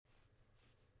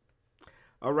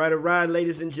All right,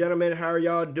 ladies and gentlemen, how are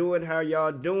y'all doing? How are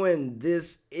y'all doing?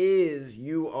 This is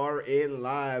URN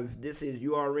Live. This is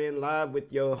URN Live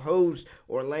with your host,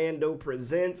 Orlando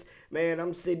Presents. Man,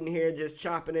 I'm sitting here just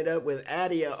chopping it up with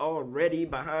Adia already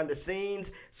behind the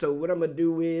scenes. So what I'm going to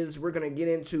do is we're going to get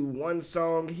into one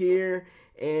song here.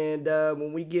 And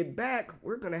when we get back,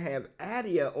 we're going to have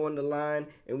Adia on the line.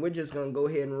 And we're just going to go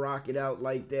ahead and rock it out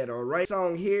like that, all right?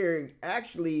 Song here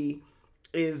actually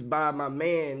is by my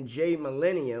man Jay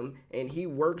Millennium, and he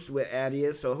works with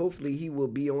Adia, so hopefully he will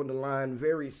be on the line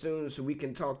very soon so we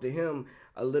can talk to him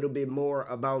a little bit more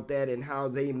about that and how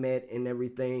they met and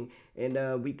everything, and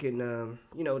we can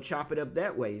chop it up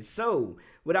that way. So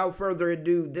without further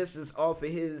ado, this is off of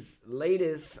his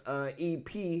latest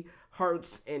EP,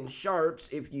 Hearts and Sharps.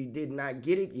 If you did not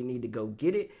get it, you need to go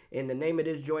get it. And the name of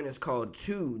this joint is called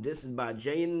Two. This is by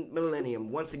Jay Millennium.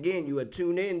 Once again, you are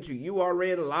tuned in to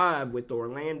URN Live with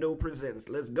Orlando Presents.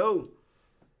 Let's go.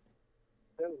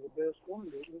 That was the best one,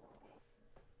 didn't it?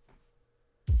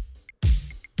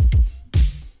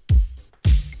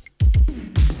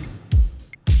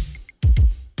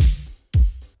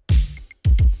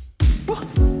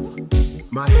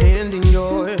 My hand in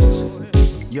yours,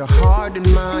 your heart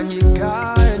in mine, you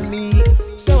guide me.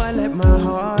 So I let my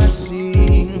heart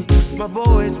sing. My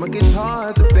voice, my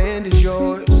guitar, the band is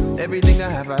yours. Everything I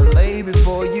have, I lay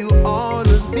before you, all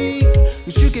of me.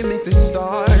 'Cause you can make the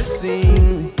stars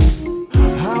sing.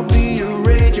 I'll be your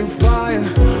raging fire,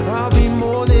 I'll be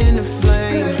more than a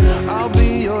flame. I'll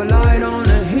be your light on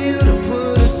a hill to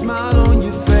put a smile on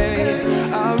your face.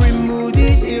 I'll remove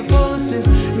these earphones to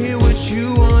hear what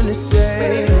you wanna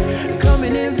say. Come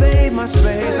and invade my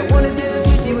space, I wanna dance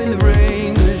with you in the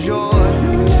rain. 'Cause you're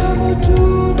never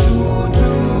too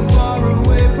far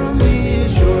away from me.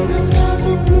 Sure, the skies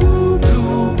are blue,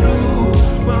 blue, blue.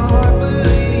 My heart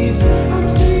believes I'm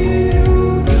seeing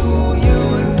you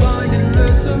and finding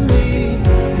less of me.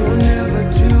 You're never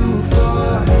too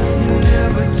far, you're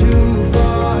never too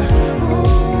far. Oh,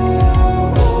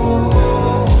 oh,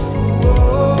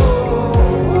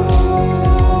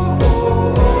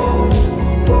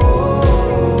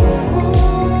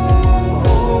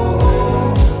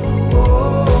 oh,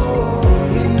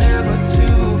 you're never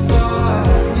too far,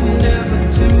 you're never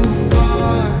too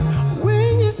far.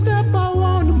 When you step, I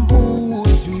wanna move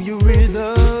to your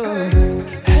rhythm.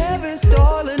 Heaven's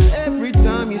stalling every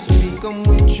time you speak, I'm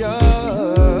with you.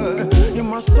 You're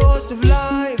my source of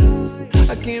life,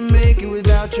 I can't make it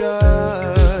without you.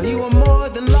 You are more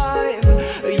than life,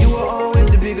 you are always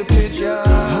the bigger picture.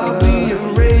 I'll be a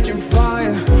raging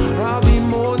fire, I'll be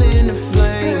more than a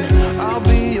flame. I'll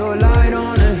be your light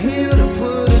on a hill to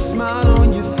put a smile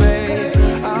on your face.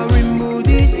 I'll remove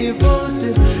these earphones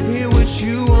to hear what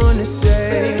you wanna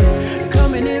say.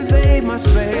 Come and invade my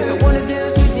space, I wanna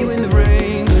dance with you in the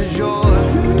rain. 'Cause you're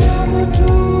never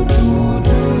too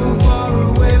far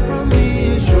away from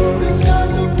me. Sure, the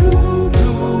skies are blue,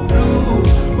 blue, blue.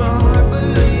 My heart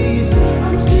believes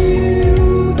I'm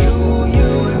seeing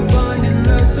you and finding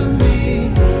less of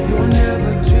me. You're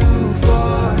never too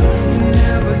far, you're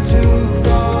never too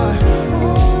far.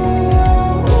 Oh,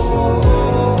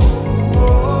 oh,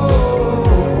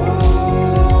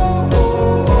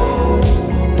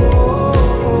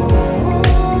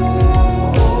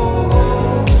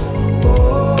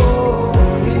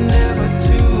 you're never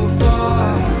too far.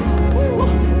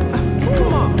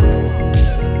 Come on.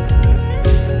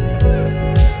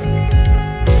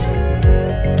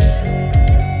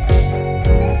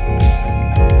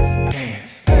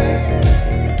 Dance.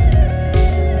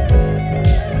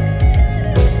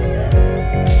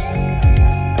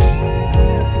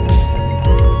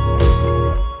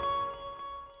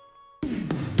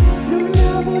 You're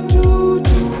never too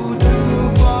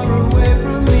far away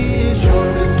from me. Sure,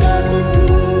 the skies are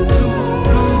blue, blue,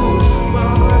 blue. My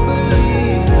heart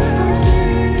believes I'm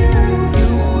seeing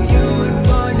you and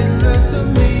finding less of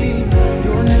me.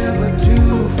 You're never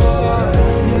too far,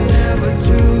 you're never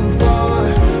too far.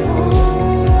 Oh,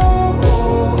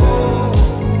 oh,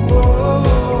 oh,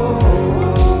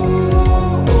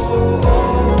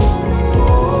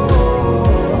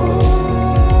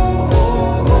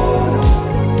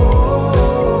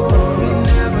 you're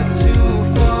never too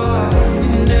far,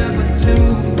 you're never too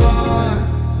far.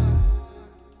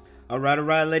 All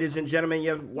right, ladies and gentlemen.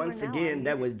 Yeah, once again,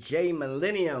 that was Jay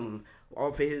Millennium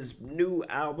off of his new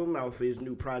album, off of his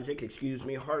new project, excuse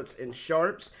me, Hearts and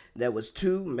Sharps. That was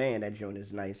 2. Man, that joint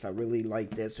is nice. I really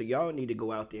like that. So y'all need to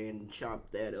go out there and chop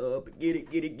that up. Get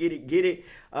it, get it, get it, get it.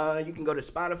 You can go to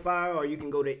Spotify or you can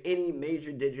go to any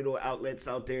major digital outlets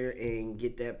out there and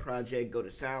get that project. Go to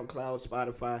SoundCloud,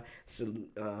 Spotify. So,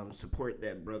 support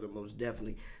that brother most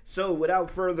definitely. So without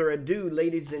further ado,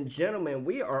 ladies and gentlemen,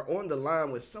 we are on the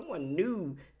line with someone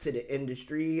new to the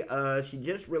industry. She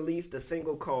just released a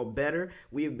single called Better.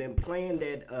 We have been playing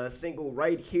that single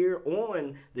right here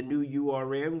on the new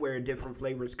URN, where different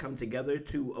flavors come together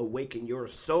to awaken your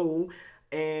soul.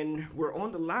 And we're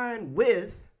on the line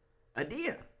with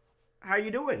Adia. How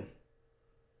you doing?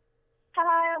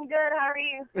 Hi, I'm good. How are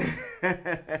you?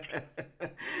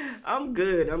 I'm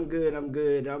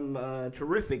good. I'm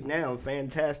terrific now.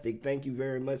 Fantastic. Thank you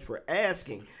very much for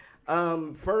asking.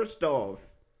 First off,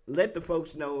 let the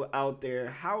folks know out there,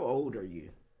 how old are you?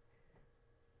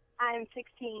 I'm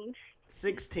 16.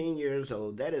 16 years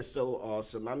old. That is so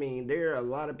awesome. I mean, there are a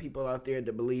lot of people out there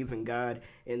that believe in God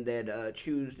and that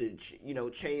choose to,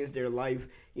 change their life,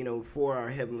 for our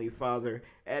Heavenly Father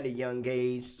at a young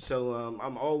age. So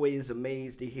I'm always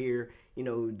amazed to hear,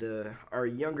 our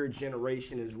younger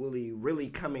generation is really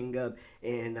coming up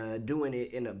and doing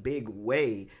it in a big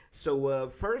way. So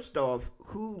first off,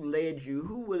 who led you?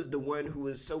 Who was the one who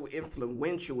was so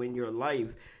influential in your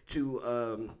life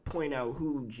to point out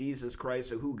who Jesus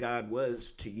Christ or who God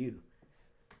was to you?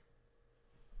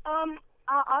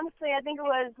 Honestly, I think it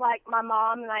was like my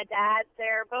mom and my dad.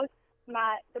 They're both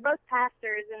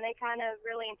pastors, and they kind of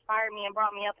really inspired me and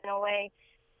brought me up in a way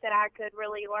that I could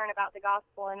really learn about the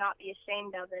gospel and not be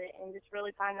ashamed of it, and just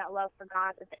really find that love for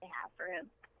God that they have for Him.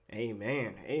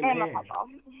 Amen. And my papa.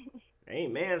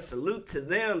 Amen. Salute to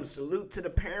them. Salute to the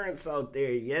parents out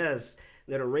there. Yes,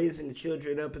 that are raising the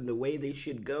children up in the way they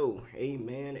should go.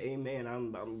 Amen. Amen.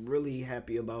 I'm really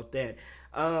happy about that.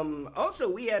 Also,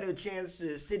 we had a chance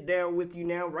to sit down with you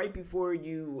now right before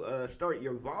you start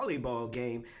your volleyball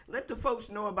game. Let the folks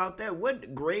know about that.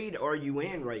 What grade are you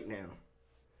in right now?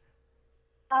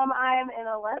 I'm in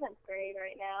 11th grade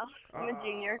right now. I'm a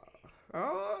junior.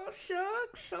 Oh,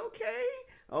 shucks. Okay.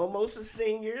 Almost a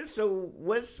senior. So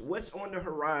what's on the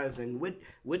horizon?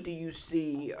 What do you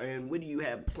see and what do you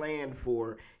have planned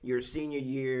for your senior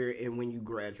year and when you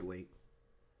graduate?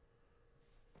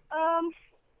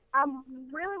 I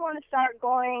really want to start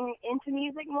going into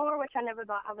music more, which I never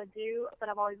thought I would do, but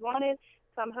I've always wanted.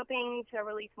 So I'm hoping to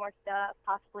release more stuff,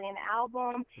 possibly an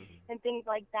album and things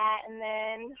like that, and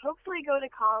then hopefully go to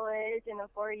college and a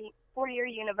four-year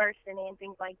university and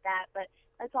things like that. But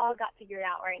that's all I've got figured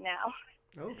out right now.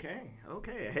 Okay.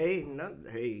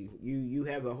 Hey, you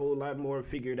have a whole lot more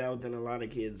figured out than a lot of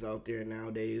kids out there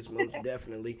nowadays, most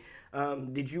definitely.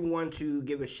 Did you want to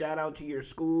give a shout out to your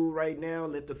school right now?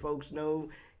 Let the folks know,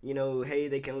 hey,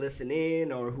 they can listen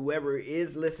in, or whoever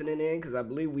is listening in, because I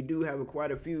believe we do have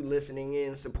quite a few listening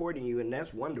in, supporting you, and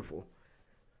that's wonderful.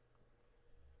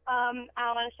 I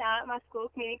want to shout out my school,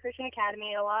 Community Christian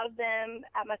Academy. A lot of them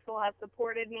at my school have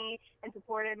supported me and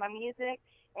supported my music.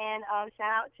 And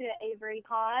shout out to Avery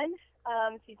Kahn.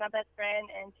 She's my best friend,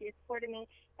 and she has supported me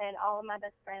and all of my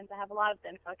best friends. I have a lot of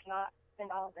them, so I cannot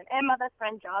send all of them. And my best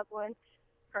friend, Jocelyn,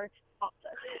 first also.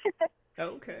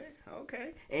 Okay.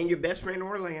 And your best friend,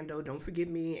 Orlando. Don't forget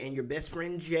me. And your best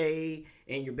friend, Jay.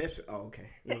 And your best... Oh, okay.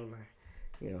 Never mind.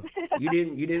 You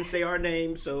didn't say our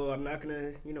name, so I'm not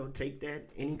gonna, take that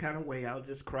any kind of way. I'll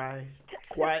just cry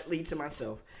quietly to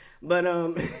myself. But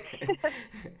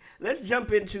let's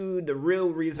jump into the real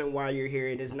reason why you're here.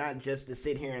 It is not just to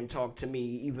sit here and talk to me,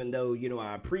 even though,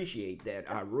 I appreciate that.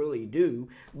 I really do.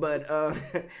 But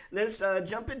let's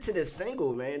jump into this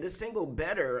single, man. This single,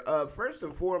 Better. First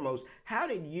and foremost, how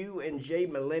did you and Jay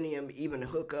Millennium even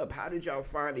hook up? How did y'all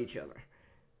find each other?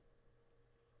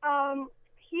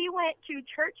 He went to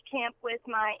church camp with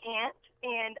my aunt,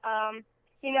 and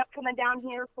he ended up coming down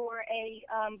here for a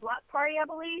block party, I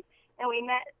believe, and we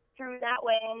met through that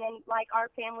way. And then, our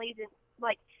families,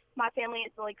 my family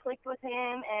instantly clicked with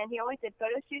him, and he always did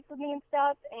photo shoots with me and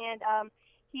stuff. And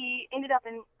he ended up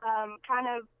in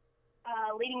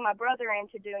leading my brother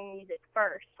into doing music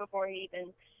first before he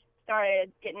even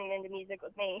started getting into music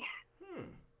with me.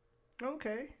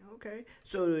 Okay.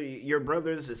 So your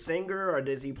brother's a singer, or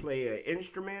does he play an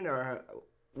instrument, or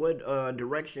what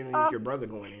direction is your brother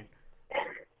going in?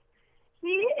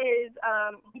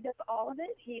 He does all of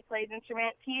it. He plays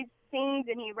instruments, he sings,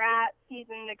 and he raps. He's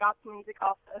in the gospel music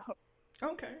also.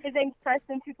 Okay. His name's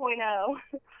Preston 2.0.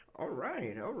 All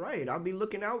right. I'll be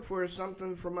looking out for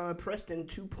something from Preston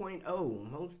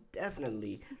 2.0. Most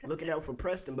definitely looking out for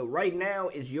Preston. But right now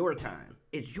is your time.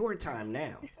 It's your time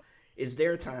now. It's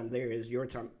their time. There is your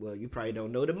time. Well, you probably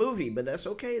don't know the movie, but that's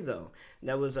okay though.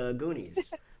 That was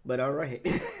Goonies. But all right.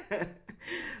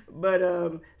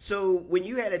 But so when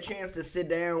you had a chance to sit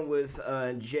down with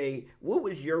Jay, what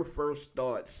was your first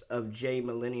thoughts of Jay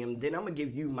Millennium? Then I'm gonna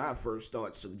give you my first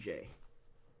thoughts of Jay.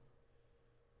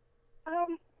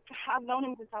 Um, I've known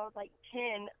him since I was like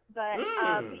 10, but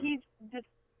Mm. he's just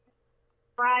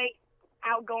bright,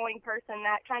 outgoing person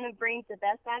that kind of brings the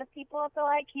best out of people. I feel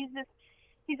like he's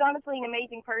honestly an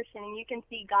amazing person, and you can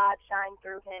see God shine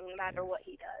through him no matter what Yes.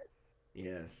 he does.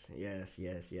 Yes, yes,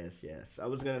 yes, yes, yes. I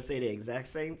was gonna say the exact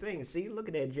same thing. See, look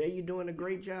at that, Jay. You doing a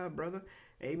great job, brother.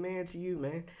 Amen to you,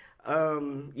 man.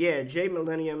 Yeah, Jay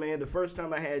Millennium, man. The first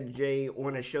time I had Jay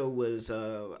on a show was,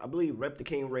 I believe, Rep the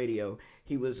King Radio.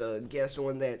 He was a guest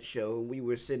on that show. We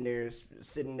were sitting there,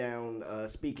 sitting down,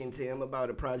 speaking to him about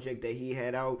a project that he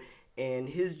had out, and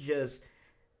his just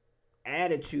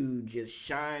attitude just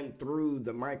shined through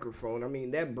the microphone. I mean,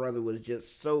 that brother was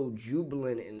just so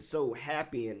jubilant and so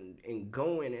happy and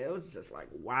going. It was just like,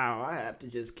 wow, I have to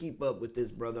just keep up with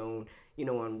this brother on,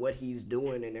 on what he's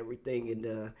doing and everything.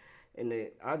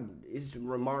 It's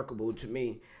remarkable to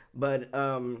me. But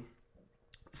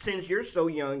since you're so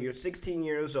young, you're 16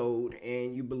 years old,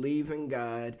 and you believe in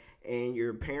God, and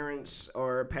your parents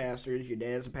are pastors, your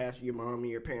dad's a pastor, your mom and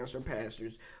your parents are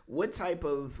pastors, what type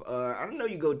of, I don't know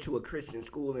you go to a Christian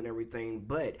school and everything,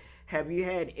 but have you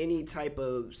had any type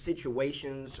of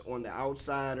situations on the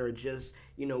outside or just,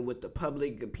 with the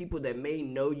public, the people that may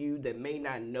know you, that may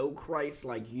not know Christ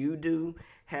like you do,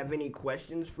 have any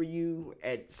questions for you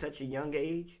at such a young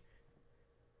age?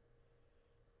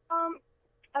 Um,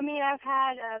 I mean, I've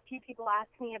had a few people ask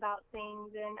me about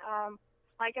things, and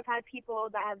like I've had people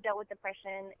that have dealt with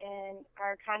depression and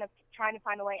are kind of trying to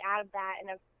find a way out of that, and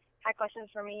have had questions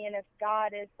for me. And if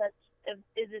God is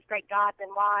is this great God, then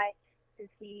why does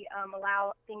He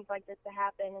allow things like this to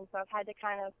happen? And so I've had to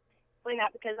kind of explain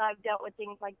that because I've dealt with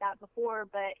things like that before.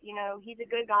 But He's a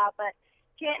good God, but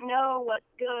can't know what's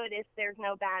good if there's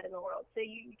no bad in the world. So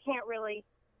you can't really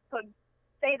put,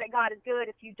 say that God is good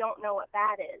if you don't know what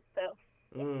bad is. So.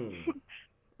 Mm.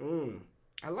 Mm.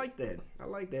 I like that. I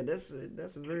like that. That's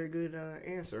a very good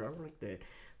answer. I like that.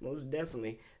 Most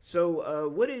definitely. So,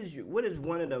 what is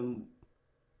one of the,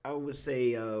 I would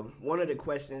say, one of the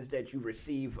questions that you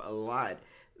receive a lot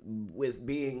with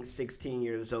being 16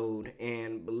 years old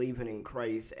and believing in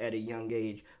Christ at a young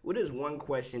age? What is one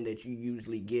question that you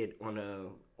usually get on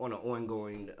an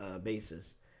ongoing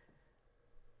basis?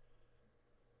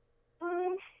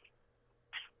 Um,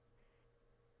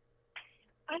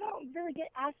 I don't really get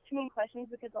asked too many questions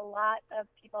because a lot of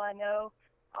people I know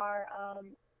are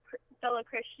fellow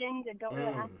Christians and don't really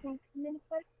ask Mm. me too many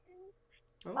questions.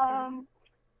 Okay. Um,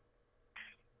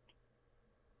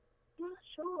 not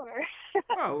sure.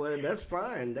 Oh, well, that's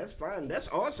fine. That's fine. That's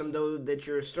awesome, though, that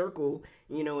your circle,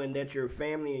 and that your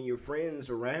family and your friends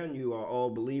around you are all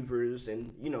believers,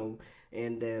 and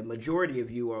the majority of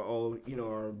you are all,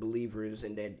 are believers,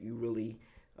 and that you really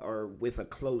are with a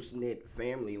close knit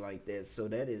family like that. So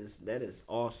that is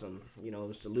awesome.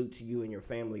 Salute to you and your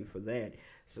family for that.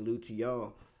 Salute to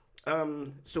y'all.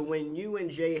 So when you and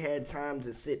Jay had time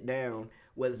to sit down,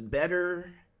 was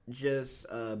better just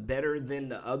better than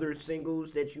the other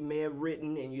singles that you may have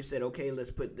written, and you said, okay,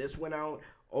 let's put this one out,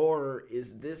 or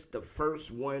is this the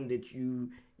first one that you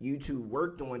two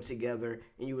worked on together,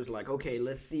 and you was like, okay,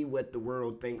 let's see what the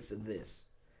world thinks of this?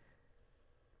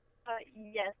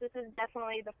 Yes, this is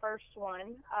definitely the first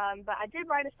one. But I did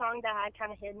write a song that I had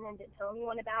kind of hidden and didn't tell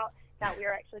anyone about that we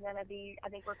are actually going to be, I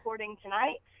think, recording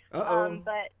tonight. Uh oh.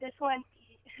 But this one,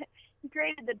 he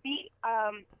created the beat,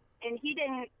 and he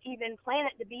didn't even plan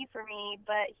it to be for me,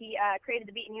 but he created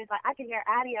the beat, and he was like, I can hear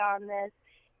Addie on this,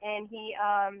 and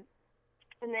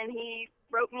and then he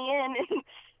wrote me in, and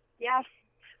yeah.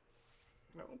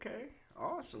 Okay.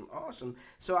 Awesome, awesome.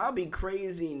 So I'll be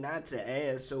crazy not to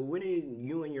ask. So when are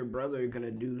you and your brother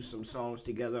gonna do some songs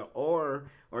together,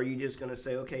 or are you just gonna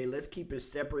say, okay, let's keep it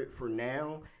separate for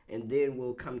now, and then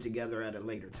we'll come together at a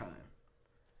later time?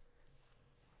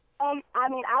 I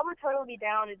mean, I would totally be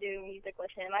down to do music with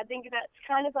him. I think that's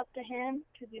kind of up to him,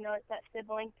 because, it's that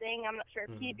sibling thing. I'm not sure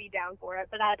if he'd be down for it,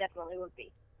 but I definitely would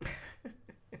be.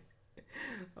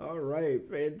 All right,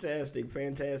 fantastic,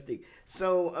 fantastic.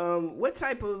 So, what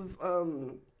type of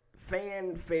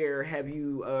fanfare have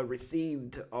you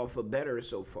received off of Better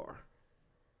so far?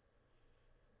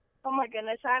 Oh my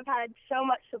goodness, I've had so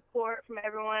much support from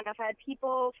everyone. I've had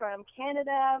people from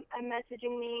Canada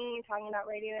messaging me, talking about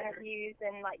radio interviews,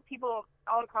 and like people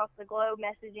all across the globe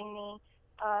messaging me.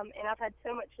 And I've had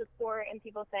so much support and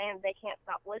people saying they can't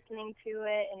stop listening to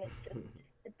it, and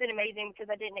it's it's been amazing because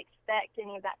I didn't expect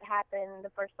any of that to happen in the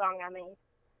first song I made.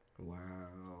 Wow,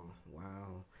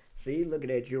 wow. See, look at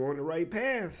that. You're on the right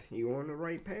path. You're on the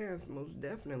right path, most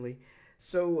definitely.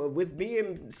 So, with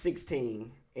being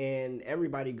 16, and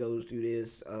everybody goes through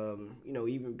this,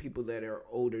 even people that are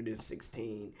older than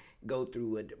 16 go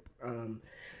through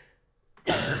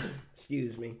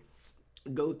excuse me,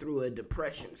 go through a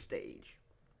depression stage.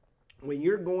 When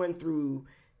you're going through,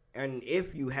 and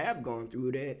if you have gone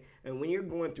through that, and when you're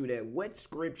going through that, what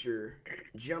scripture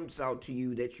jumps out to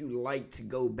you that you like to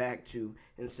go back to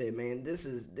and say, man, this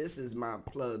is my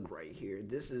plug right here.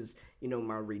 This is,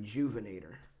 my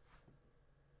rejuvenator.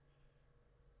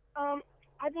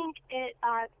 I think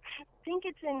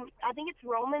it's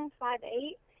Romans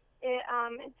 5:8.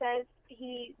 It says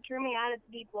he drew me out of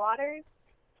deep waters,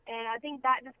 and I think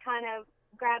that just kind of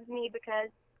grabs me because,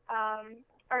 I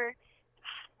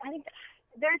think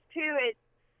there's two.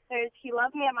 There's he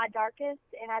loved me at my darkest,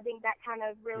 and I think that kind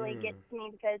of really gets to me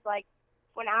because like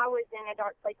when I was in a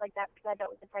dark place like that, because I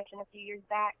dealt with depression a few years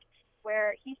back,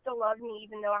 where he still loved me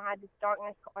even though I had this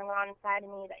darkness going on inside of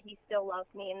me, that he still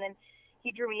loved me, and then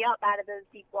he drew me up out of those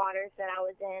deep waters that I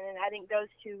was in, and I think those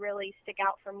two really stick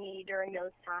out for me during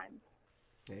those times.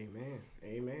 Amen.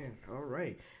 Amen. All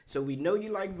right. So we know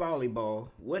you like volleyball.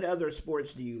 What other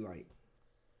sports do you like?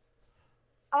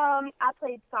 I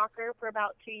played soccer for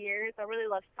about 2 years. I really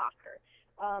love soccer.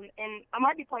 And I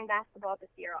might be playing basketball this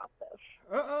year also.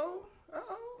 Uh-oh.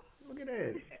 Look at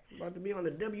that. About to be on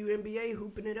the WNBA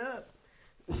hooping it up.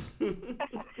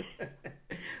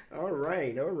 All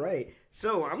right.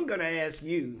 So I'm gonna ask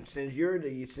you, since you're the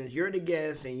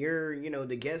guest and you're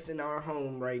the guest in our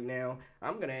home right now,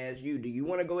 I'm gonna ask you, do you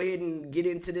want to go ahead and get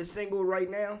into this single right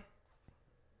now?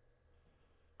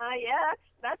 Yeah,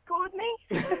 that's cool with me.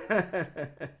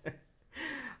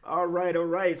 All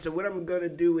right. So what I'm gonna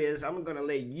do is I'm gonna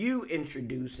let you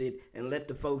introduce it and let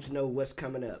the folks know what's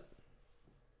coming up.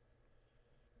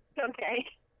 Okay.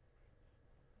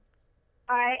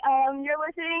 All right, you're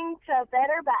listening to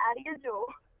Better by Adia Jewel.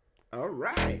 All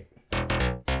right.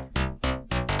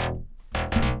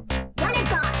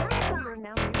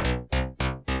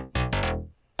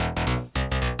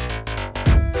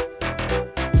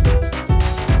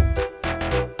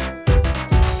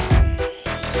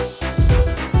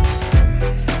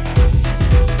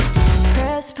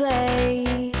 Press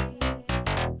play.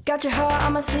 Got your heart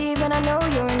on my sleeve and I know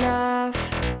you're enough.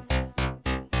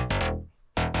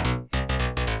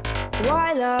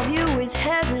 Why love you with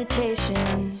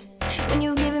hesitation when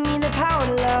you've given me the power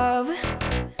to love?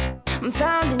 I'm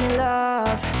found in your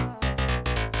love.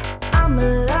 I'ma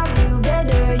love you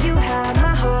better. You have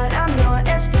my heart, I'm your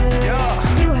Esther.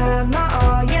 You have my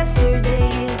all,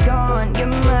 yesterday is gone. You're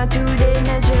my today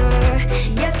measure.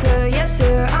 Yes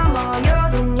sir, I'm all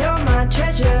yours and you're my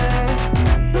treasure.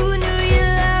 Who knew your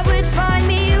love would find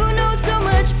me? You know so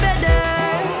much better.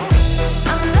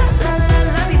 I'm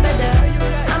love you better.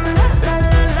 I'm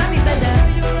love you better.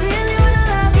 Really wanna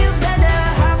love you better.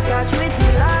 Hopscotch with you,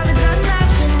 love is not an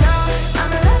option, no.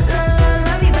 I'm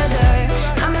love you better.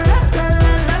 I'm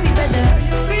love you better.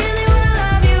 Really wanna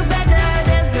love you better.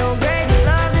 There's no greater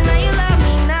love than how you love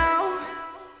me now.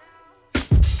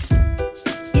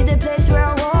 You're the place where I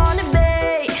wanna be.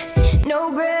 No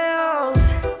grills,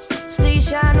 still you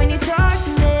shine when you talk to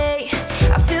me.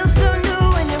 I feel so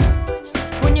new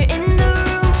when you're in the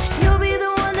room. You'll be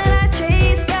the one that I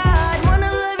chase, God.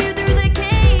 Wanna love you through the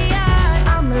chaos.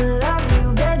 I'ma love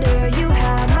you better. You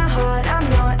have my heart, I'm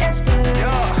your Esther.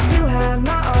 You have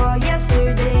my all,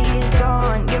 yesterday is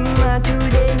gone. You're my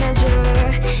today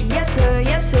measure. Yes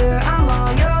sir, I'm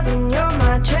all yours and you're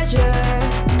my treasure.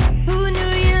 Who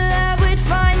knew your love would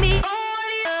find me?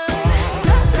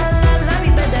 Love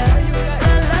you better.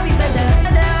 Love you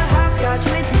better. Hopscotch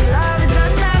with you, love is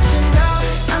not an option, no.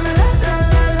 I'm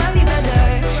love you better.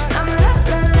 I'm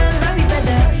love you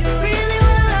better. Really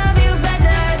wanna love you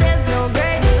better. There's no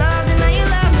greater love than how you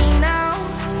love me now.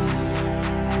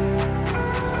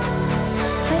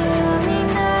 How you love me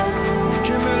now.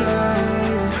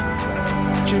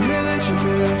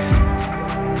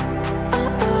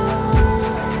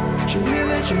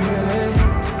 Jamila.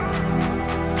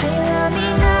 How you love me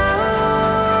now.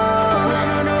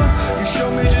 No. You show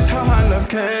me just how high love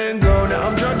can go. Now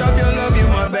I'm drugged off your love, you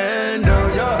my bando,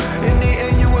 yeah. In the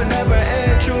end, you will never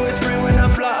end. True, it's free when I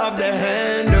fly off the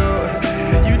handle.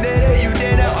 You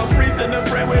did it. I'm freezing the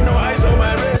frame with no ice on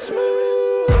my wrist.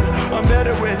 Smooth. I'm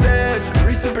better with this.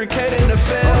 Reciprocating the How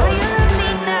fails. you love me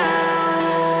now.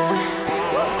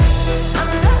 I'm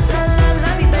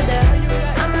love you better.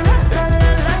 I'm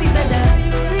love you better.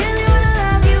 Really wanna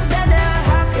love you better.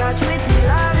 Hopscotch with you,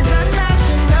 love is not an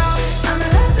option, no. I'm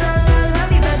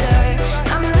love you better.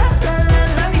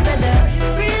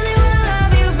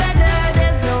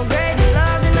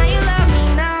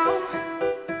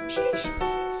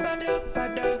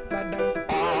 You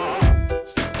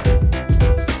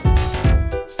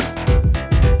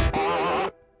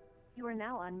are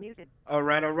now unmuted. All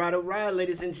right,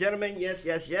 ladies and gentlemen. Yes,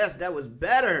 that was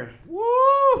better. Woo!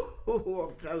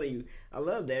 I'm telling you, I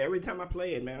love that. Every time I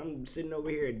play it, man, I'm sitting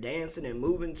over here dancing and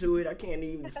moving to it. I can't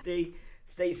even stay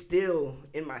still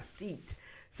in my seat.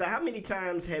 So how many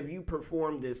times have you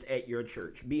performed this at your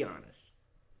church? Be honest.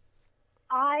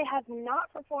 I have not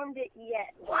performed it yet.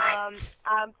 What?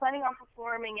 I'm planning on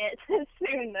performing it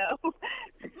soon, though.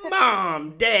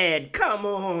 Mom, Dad, come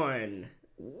on.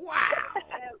 Wow.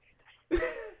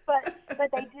 but they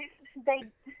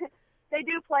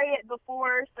do play it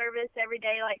before service every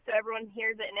day, like, so everyone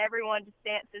hears it and everyone just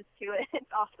dances to it. It's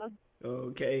awesome.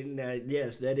 Okay, now,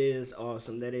 yes, that is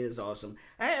awesome. That is awesome.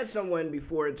 I had someone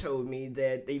before told me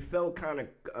that they felt kind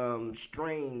of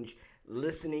strange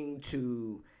listening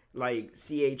to like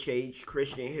CHH,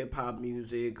 Christian hip hop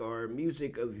music, or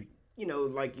music of,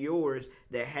 like yours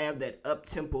that have that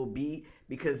up-tempo beat,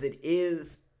 because it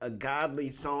is a godly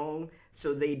song,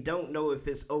 so they don't know if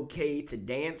it's okay to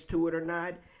dance to it or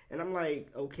not. And I'm like,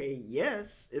 okay,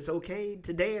 yes, it's okay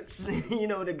to dance,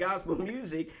 to gospel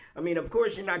music. I mean, of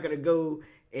course, you're not going to go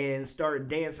and start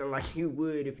dancing like you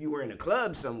would if you were in a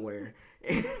club somewhere.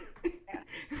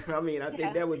 I mean, I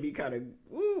think that would be kind of,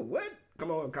 ooh, what? Come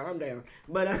on, calm down.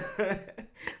 But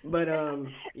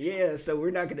yeah, so we're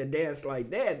not going to dance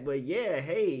like that. But yeah,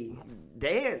 hey,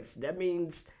 dance. That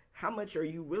means how much are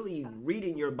you really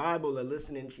reading your Bible or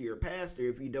listening to your pastor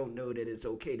if you don't know that it's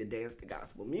okay to dance to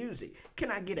gospel music?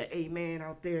 Can I get an amen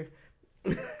out there?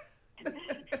 Amen.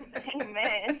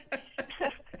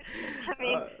 I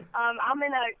mean, I'm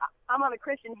on a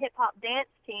Christian hip hop dance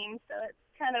team, so it's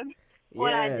kind of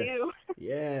what I do.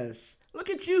 Yes. Look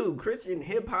at you, Christian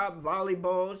hip hop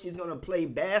volleyball. She's gonna play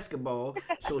basketball.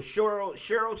 So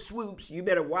Cheryl Swoops, you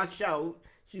better watch out.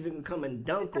 She's gonna come and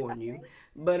dunk on you.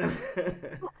 But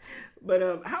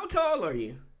how tall are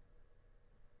you?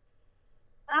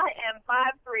 I am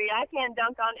 5'3". I can't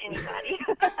dunk on anybody.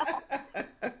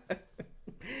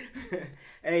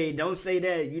 Hey, don't say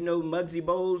that. You know who Muggsy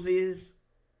Bowles is?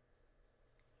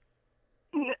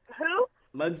 Who?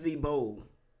 Muggsy Bowl.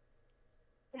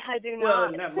 I do not.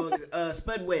 Well, not Muggsy.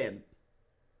 Spud Webb.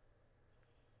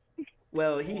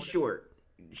 Well, he's short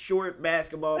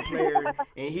basketball player,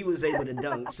 and he was able to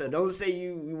dunk. So don't say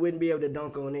you wouldn't be able to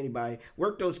dunk on anybody.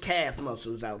 Work those calf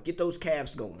muscles out. Get those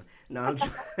calves going. No, I'm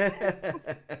just...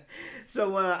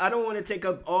 So I don't want to take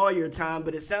up all your time,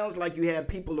 but it sounds like you have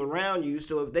people around you.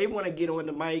 So if they want to get on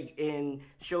the mic and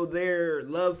show their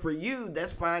love for you,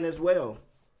 that's fine as well.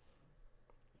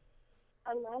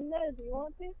 Amanda, do you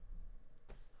want to?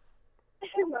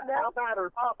 How about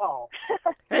her pawpaw?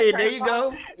 Hey, there you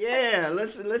go. Yeah,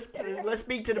 let's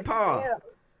speak to the paw.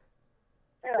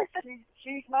 Yeah,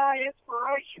 she's my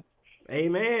inspiration.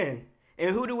 Amen.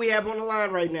 And who do we have on the line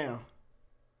right now?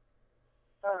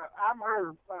 I'm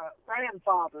her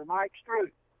grandfather, Mike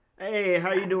Stroop. Hey,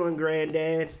 how you doing,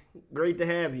 Granddad? Great to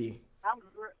have you. I'm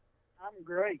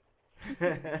great.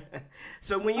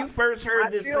 So when you first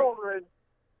heard this...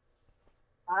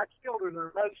 My children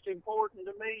are most important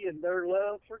to me, and their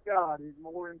love for God is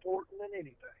more important than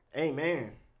anything.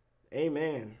 Amen.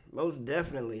 Amen. Most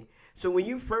definitely. So when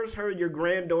you first heard your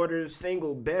granddaughter's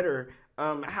single, Better,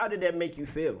 how did that make you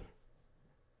feel?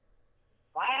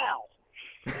 Wow.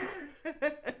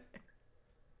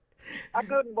 I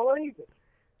couldn't believe it.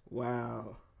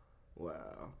 Wow.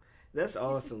 That's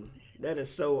awesome. That is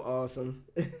so awesome.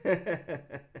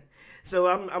 So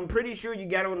I'm pretty sure you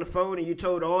got on the phone and you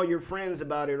told all your friends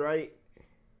about it, right?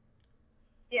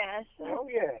 Yes. Oh,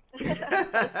 yeah.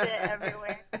 That's it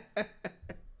everywhere.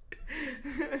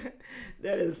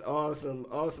 That is awesome.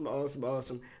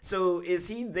 Awesome. So is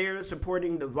he there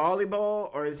supporting the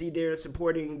volleyball, or is he there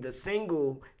supporting the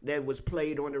single that was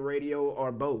played on the radio,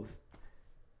 or both?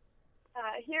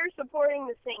 Here supporting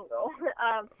the single.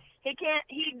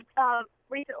 He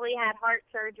recently had heart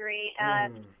surgery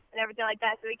and everything like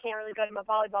that, so he can't really go to my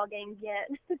volleyball games yet.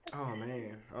 Oh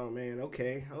man.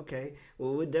 Okay.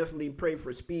 Well, we'll definitely pray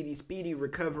for speedy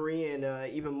recovery, and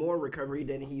even more recovery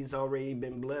than he's already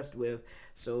been blessed with.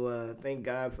 So thank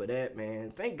God for that,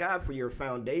 man. Thank God for your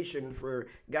foundation, for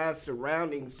God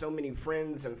surrounding so many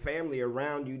friends and family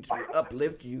around you to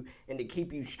uplift you and to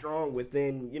keep you strong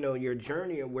within, your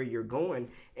journey and where you're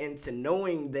going, and to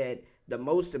knowing that the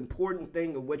most important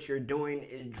thing of what you're doing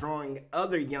is drawing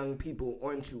other young people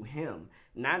onto him.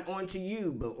 Not onto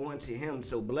you, but onto him.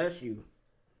 So bless you.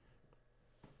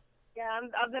 Yeah,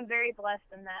 I've been very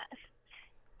blessed in that.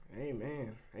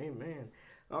 Amen.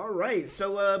 All right.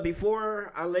 So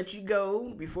before I let you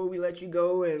go, before we let you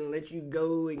go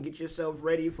and get yourself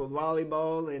ready for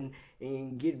volleyball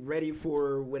and get ready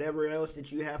for whatever else that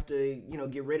you have to,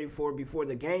 get ready for before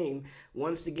the game.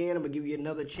 Once again, I'm going to give you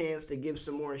another chance to give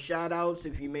some more shout outs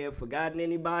if you may have forgotten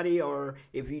anybody or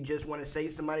if you just want to say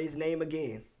somebody's name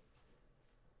again.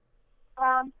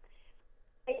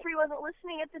 Avery wasn't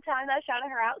listening at the time that I shouted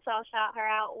her out, so I'll shout her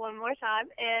out one more time.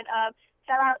 And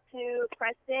shout out to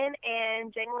Preston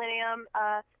and Jay Millennium.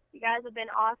 You guys have been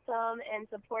awesome and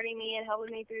supporting me and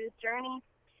helping me through this journey.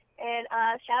 And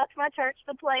shout out to my church,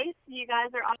 The Place. You guys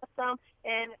are awesome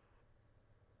and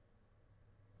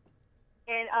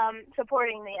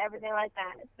supporting me, everything like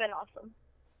that. It's been awesome.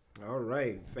 All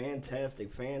right,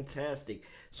 fantastic.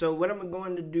 So what I'm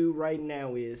going to do right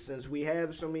now is, since we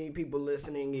have so many people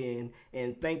listening in,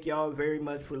 and thank y'all very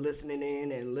much for listening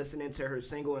in and listening to her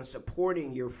single and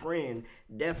supporting your friend,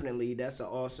 definitely that's an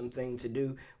awesome thing to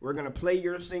do. We're going to play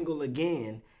your single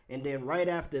again, and then right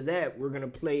after that, we're going to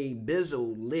play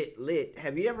Bizzle, Lit.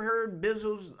 Have you ever heard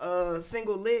Bizzle's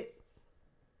single, Lit?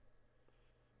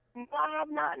 No,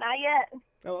 not yet.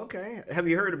 Oh, okay. Have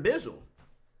you heard of Bizzle?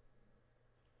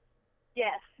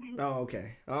 Yes. Oh,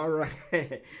 okay. All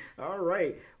right. All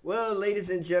right. Well, ladies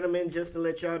and gentlemen, just to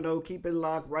let y'all know, keep it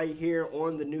locked right here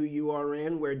on the new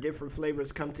URN where different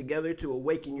flavors come together to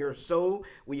awaken your soul.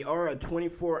 We are a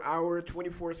 24-hour,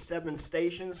 24/7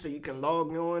 station, so you can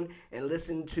log on and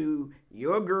listen to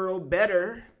your girl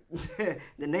Better.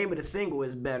 The name of the single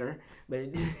is Better,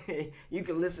 but you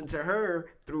can listen to her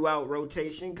throughout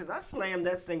rotation because I slammed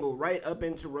that single right up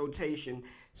into rotation.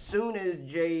 Soon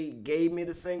as Jay gave me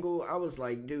the single, I was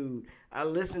like, dude, I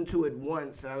listened to it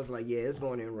once and I was like, yeah, it's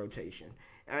going in rotation.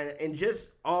 And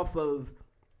just off of,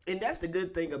 and that's the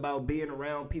good thing about being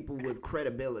around people with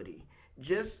credibility.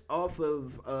 Just off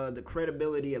of the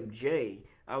credibility of Jay,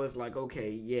 I was like, okay,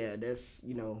 yeah, that's,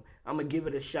 I'm going to give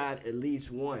it a shot at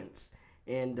least once.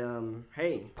 And,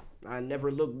 hey, I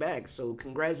never looked back. So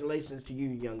congratulations to you,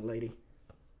 young lady.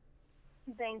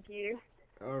 Thank you.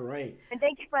 All right. And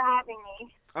thank you for having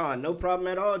me. Oh, no problem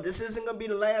at all. This isn't going to be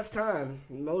the last time.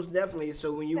 Most definitely.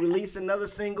 So when you release another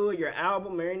single, your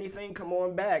album or anything, come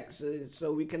on back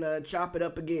so we can chop it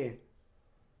up again.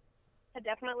 I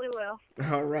definitely will.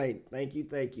 All right. Thank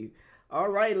you. All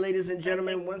right, ladies and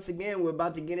gentlemen, once again, we're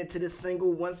about to get into this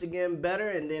single, Once Again Better,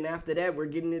 and then after that, we're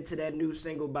getting into that new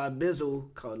single by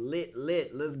Bizzle called Lit.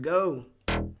 Let's go.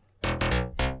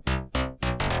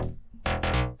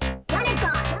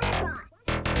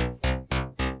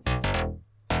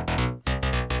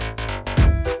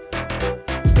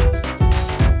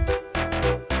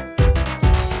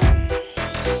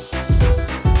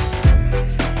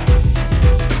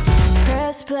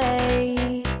 Press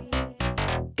play.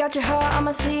 Got your heart on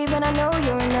my sleeve and I know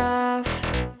you're enough.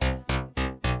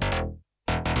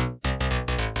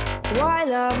 Why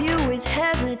love you with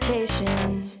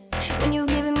hesitation when you've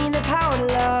given me the power to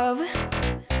love?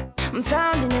 I'm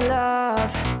found in your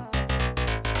love.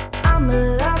 I'ma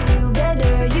love you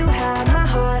better. You have my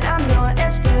heart, I'm your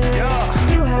Esther.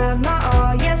 You have my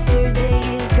all,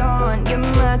 yesterday is gone. You're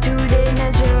my today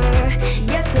measure.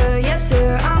 Yes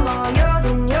sir, I'm all yours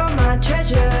and you're my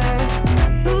treasure.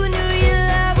 Who knew your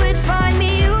love would find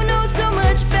me? You know so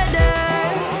much better.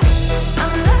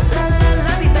 I'm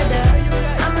love you better.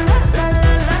 I'm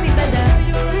love you better.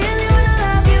 Really wanna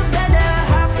love you better.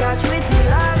 Hopscotch with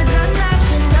you.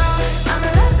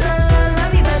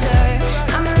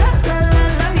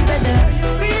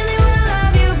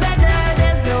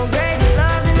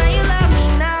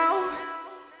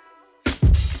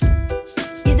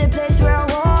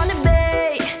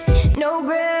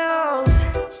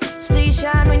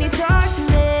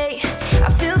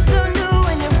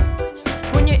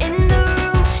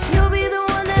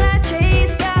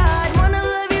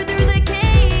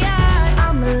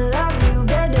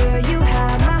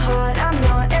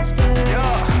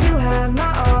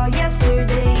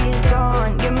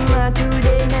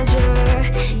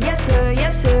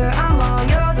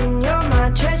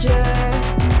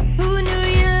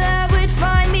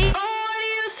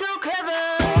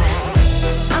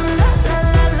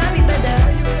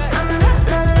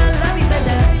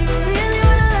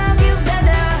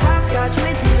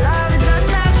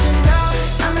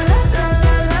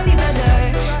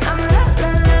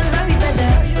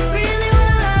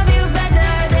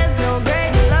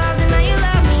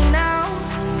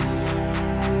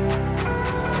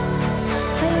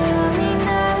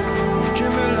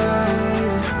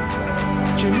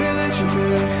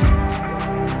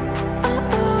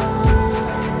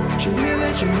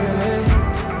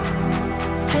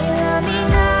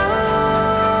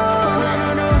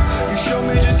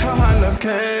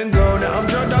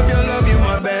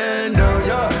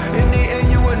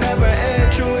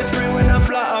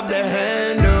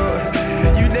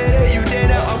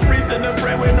 Kissing a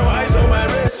friend with no ice on my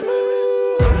wrist.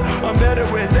 Smooth. I'm better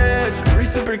with this,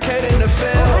 reciprocating the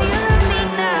feels. Oh, you love me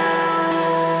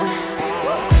now.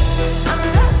 I'm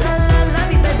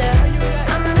love you better.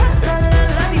 I'm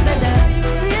love you better.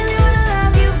 Really wanna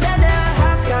love you better.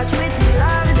 Hopscotch with you,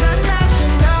 love is not an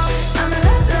option, no. I'm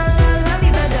love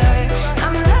you better.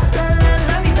 I'm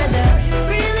love you better.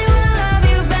 Really wanna love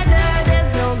you better.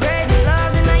 There's no greater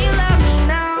love than how you love me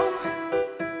now.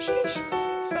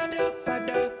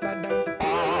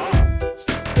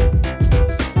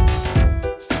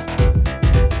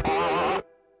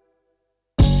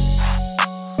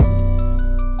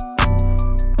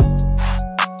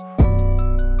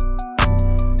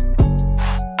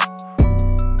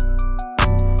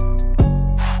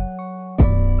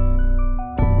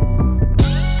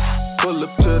 Pull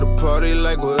up to the party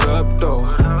like what up though?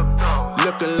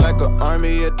 Looking like an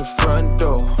army at the front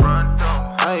door.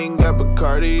 I ain't got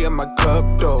Bacardi in my cup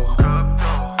though.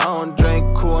 I don't drink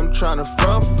cool, I'm tryna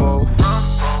front for.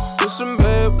 There's some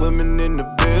bad women in the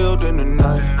building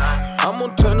tonight. I'm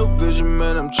on tunnel vision,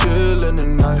 man, I'm chillin'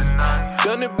 tonight.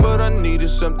 Done it, but I needed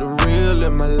something real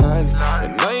in my life.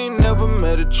 And I ain't never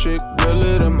met a chick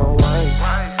realer than my wife.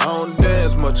 I don't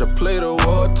dance much, I play the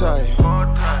war tight.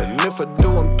 And if I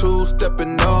do, I'm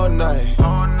two-stepping all night.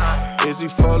 Is he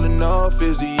falling off,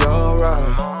 is he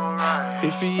alright?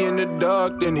 If he in the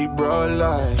dark, then he broad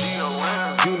light.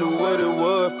 You knew what it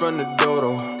was from the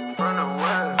dodo.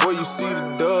 Boy, you see the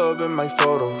dove in my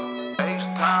photo.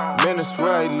 Man, that's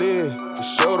where I live, for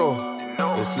sure though.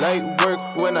 It's light work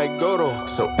when I go though.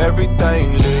 So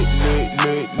everything lit,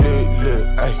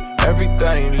 ayy.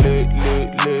 Everything lit,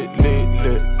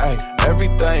 ayy.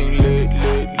 Everything lit,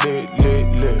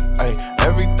 ayy.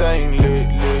 Everything lit,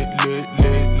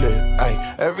 ayy.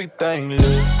 Everything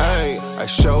lit, ayy. I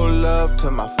show love to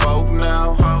my folk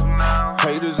now.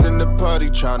 Haters in the party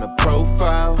tryna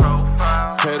profile.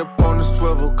 Head up on the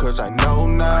swivel cause I know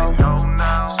now.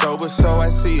 Sober so I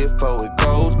see it before it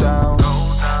goes down.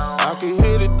 I can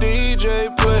hear the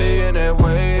DJ playing that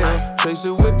way. Chase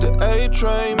it with the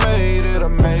A-train, made it, I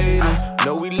made it.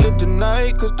 Know we lived the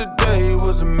night cause the day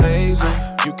was amazing.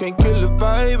 You can't kill the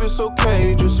vibe, it's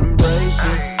okay, just embrace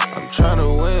it. I'm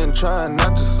tryna win, trying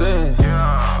not to sin.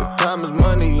 If time is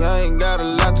money, I ain't got a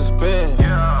lot to spend.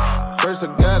 First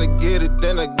I gotta get it,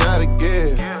 then I gotta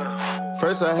give.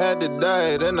 First I had to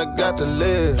die, then I got to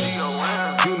live.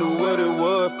 You knew what it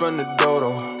was from the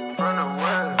dodo.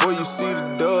 Boy, you see the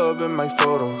dove in my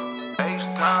photo.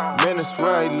 Man, that's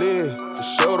where I live, for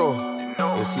sure though.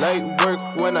 It's light work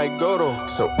when I go though.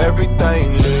 So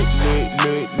everything lit,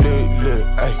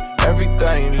 ayy.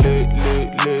 Everything lit,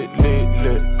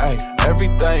 ayy.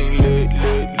 Everything lit,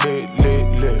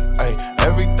 ayy.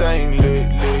 Everything lit,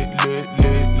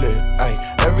 ayy.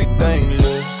 Everything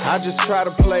lit. I just try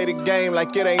to play the game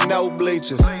like it ain't no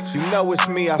bleachers. You know it's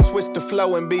me, I switch the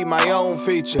flow and be my own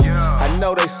feature. I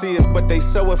know they see us, but they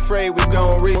so afraid we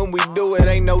gon' reach. When we do it,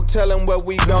 ain't no telling what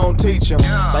we gon' teach them.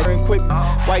 Like quick,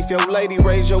 wife your lady,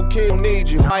 raise your kid, don't need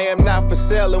you. I am not for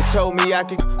sale, who told me I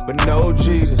could, but no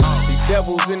Jesus. These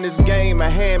devils in this game are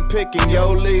hand-picking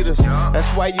your leaders.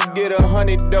 That's why you get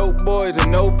 100 dope boys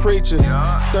and no preachers.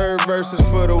 Third verse is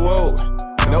for the woke,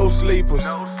 no sleepers.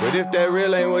 But if that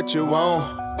real ain't what you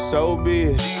want, so be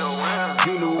it.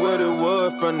 You knew what it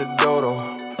was from the dodo.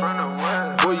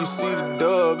 Boy, you see the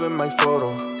dove in my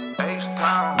photo.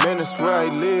 Man, that's where I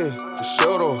live, for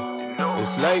sure though.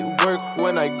 It's light work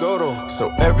when I go though.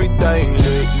 So everything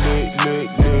lit,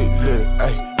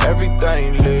 ayy.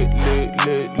 Everything lit,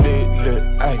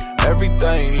 ayy.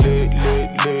 Everything lit,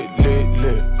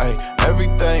 ayy.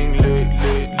 Everything lit,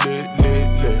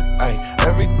 ayy.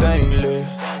 Everything lit.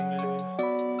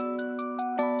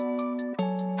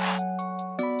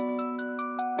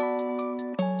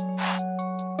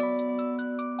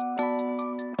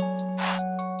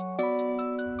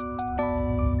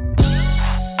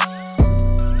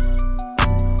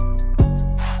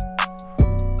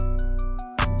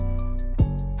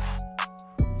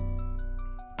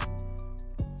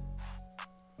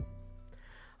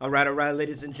 All right,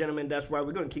 ladies and gentlemen, that's right.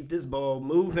 We're going to keep this ball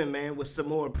moving, man, with some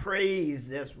more praise.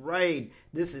 That's right.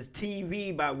 This is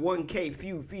TV by 1K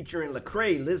Few featuring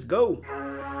Lecrae. Let's go.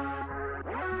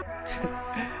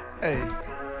 Hey,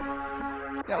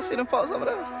 y'all see them folks over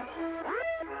there?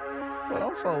 Boy,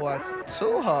 them folks watching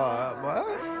too hard, boy.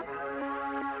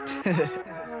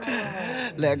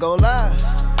 Let go lie.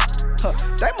 Huh,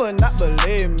 they must not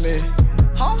believe me.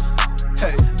 Huh?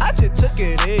 Hey, I just took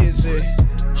it easy.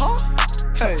 Huh?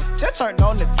 Hey, just turned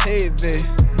on the TV.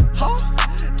 Huh?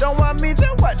 Don't want me,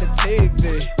 just watch the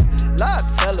TV. Live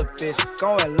television,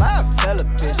 going live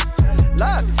television.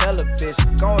 Live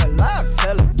television, going live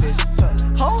television.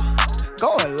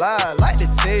 live like the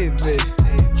TV.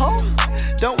 Huh?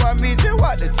 Don't watch me, just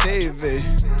watch the TV.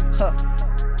 Huh?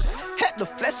 Had to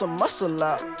flex some muscle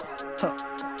out. Huh?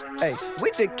 Hey, we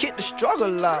just kicked the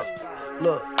struggle out.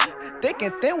 Look, thick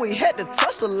and thin, we had to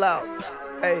tussle out.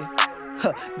 Hey,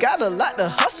 huh, got a lot to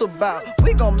hustle about.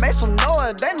 We gon' make some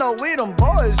noise, they know we them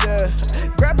boys, yeah.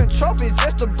 Grabbing trophies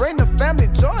just to bring the family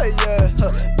joy, yeah. Huh,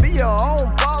 be your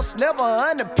own boss, never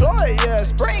unemployed, yeah.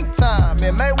 Springtime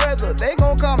in Mayweather, they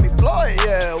gon' call me Floyd,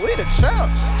 yeah. We the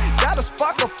champs. Gotta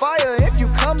spark a fire if you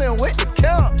comin' with the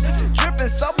camp. Drippin',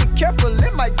 so be careful,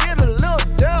 it might get a little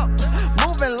damp.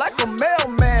 Moving like a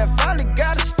mailman, finally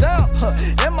got a stamp.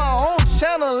 In my own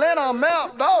channel and I'm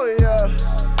out, oh yeah.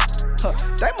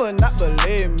 They must not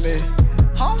believe me,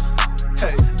 huh?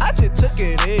 Hey, I just took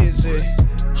it easy,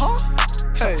 huh?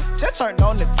 Hey, just turned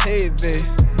on the TV,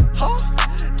 huh?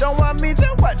 Don't want me,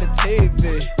 just watch the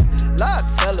TV. Live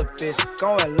television,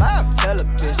 going live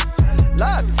television.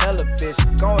 Live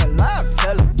television, going live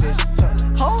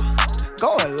television, huh?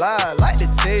 Going live like the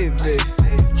TV,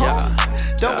 huh?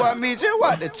 Don't watch me, just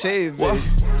watch the TV.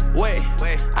 Wait,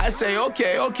 I say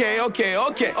okay.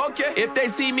 If they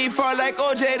see me fall like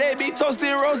OJ, they be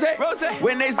toasting rose.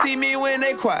 When they see me, when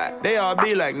they quiet, they all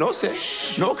be like, no sé,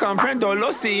 no comprendo, lo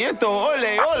siento, ole.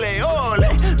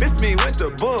 Miss me with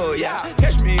the bull, yeah.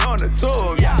 Catch me on the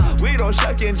tour, yeah. We don't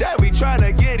shuck and jive, we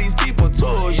tryna get these people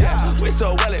tools, yeah. We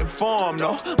so well informed,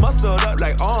 no. Muscled up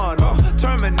like Arnold.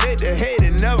 Terminate the hate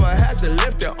and never had to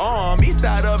lift the arm. East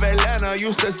side of Atlanta,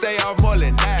 used to stay off more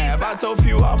than Ave. I told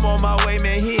you I'm on my way,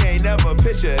 man, he ain't never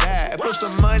picture that. Put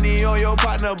some money on your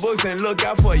partner books and look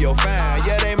out for your fan.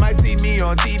 Yeah, they might see me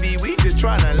on TV, we just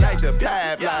tryna light the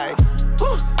path like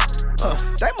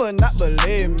they must not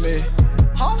believe me,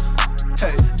 huh?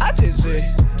 Hey, I just did,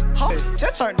 huh?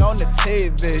 Just turned on the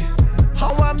TV,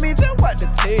 huh? Want me, just watch the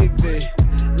TV.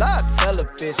 Live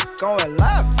television, going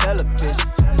live television.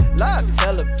 Live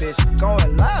television,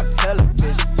 going live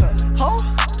television, huh?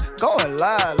 Going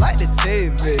live like the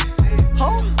TV,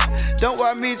 huh? Don't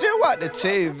watch me, just watch the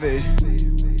TV.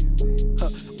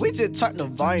 We just turned the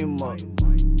volume up.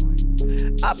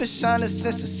 I've been shining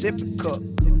since a sippy cup.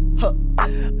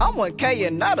 I'm 1K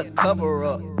and not a cover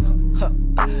up.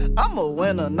 I'm a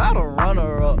winner, not a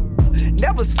runner up.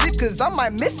 Never sleep cause I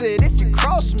might miss it if you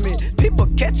cross me. People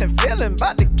catching feeling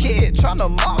about the kid tryna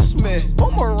moss me.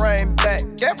 Boomerang back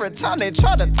every time they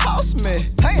try to toss me.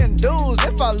 Paying dues,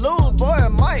 if I lose, boy,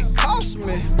 it might cost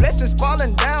me. Blessings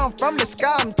falling down from the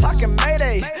sky, I'm talking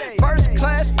Mayday. First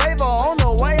class favor on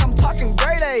the way, I'm talking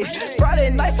grade A.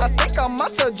 Friday nights, I think I'm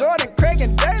out to Jordan, Craig,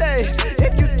 and Day.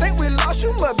 If you think we lost,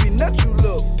 you must be nuts, you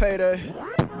little payday.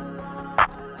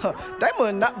 They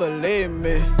must not believe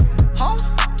me, huh?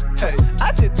 Hey,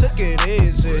 I just took it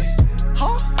easy,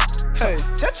 huh? Hey,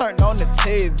 just turned on the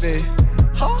TV,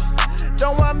 huh?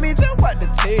 Don't want me, just watch the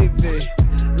TV.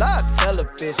 Live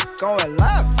television, going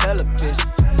live television.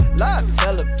 Live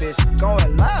television,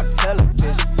 going live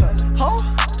television, huh?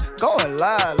 Going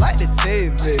live like the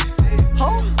TV,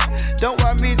 huh? Don't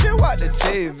want me, just watch the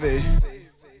TV.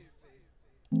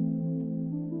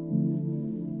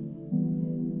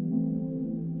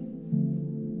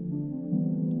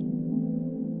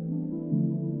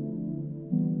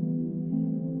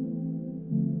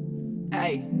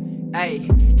 Hey,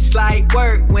 slight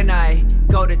work when I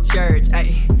go to church.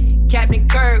 Ay, Captain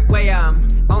Kirk, way I'm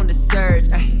on the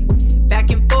surge. Ay, back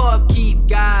and forth, keep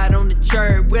God on the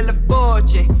church. Wheel of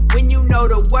fortune, when you know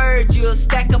the words, you'll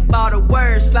stack up all the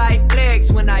words. Slight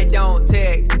flex when I don't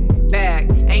text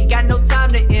back. Ain't got no time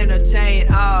to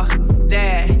entertain all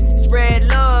that. Spread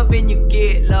love and you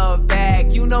get love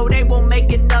back. You know they won't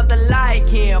make another like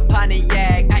him,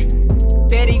 Pontiac. Ay,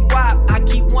 Betty Wap, I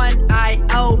keep one eye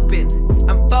open.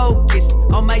 I'm focused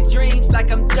on my dreams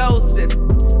like I'm Joseph.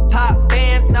 Pop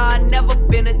bands, nah, I never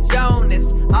been a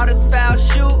Jonas. All this foul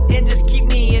shooting just keep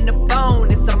me in the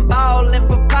bonus. I'm ballin'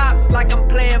 for pops like I'm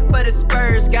playing for the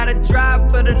Spurs. Gotta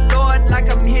drive for the Lord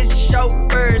like I'm his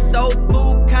chauffeur. Soul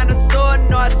food kinda sore,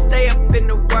 no, I stay up in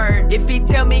the word. If he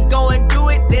tell me go and do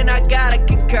it, then I gotta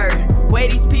concur. Way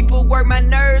these people work my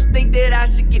nerves, think that I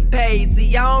should get paid.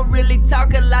 See, I don't really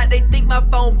talk a lot, they think my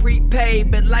phone prepaid.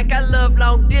 But like I love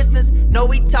long distance, no,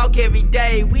 we talk every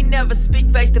day. We never speak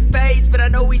face to face, but I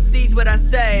know he sees what I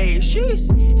say. Sheesh.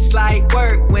 Slight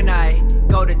work when I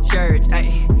go to church.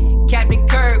 Ay, Captain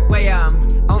Kirk, way I'm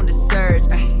on the surge.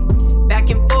 Ay, back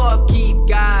and forth, keep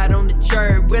God on the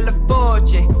church. Wheel of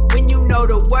fortune, when you know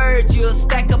the words, you'll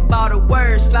stack up all the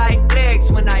words. Slight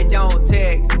flex when I don't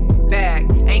text back.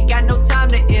 Ain't got no time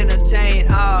to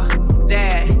entertain all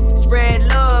that. Spread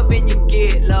love and you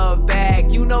get love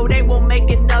back. You know they won't make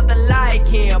another like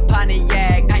him,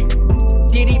 Pontiac. Ay,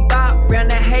 Diddy bop round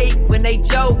the hay. they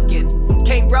joking.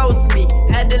 Can't roast me,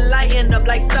 had to lighten up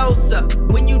like Sosa.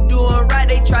 When you doing right,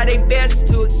 they try their best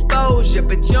to expose you,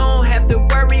 but you don't have to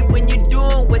worry when you're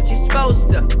doing what you're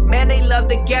supposed to. Man, they love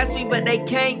to gas me, but they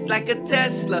can't like a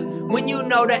Tesla. When you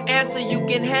know the answer, you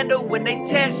can handle when they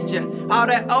test you. All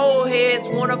the old heads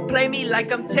wanna play me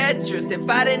like I'm Tetris. If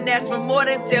I didn't ask for more,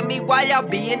 then tell me why y'all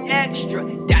being extra.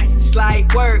 That's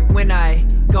like work when I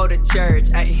go to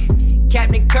church. Ay.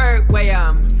 Captain Kirk, way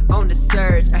I'm on the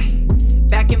surge. Ay.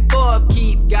 Back and forth,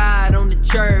 keep God on the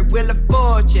church. Wheel of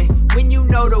fortune, when you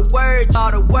know the words, all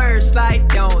the words like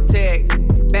don't text.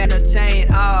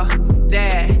 Entertain all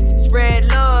that.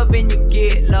 Spread love and you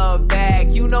get love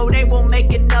back. You know they won't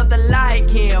make another like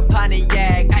him,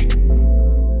 Pontiac. Ay.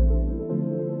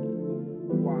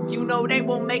 You know they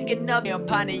won't make another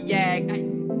Pontiac. Ay.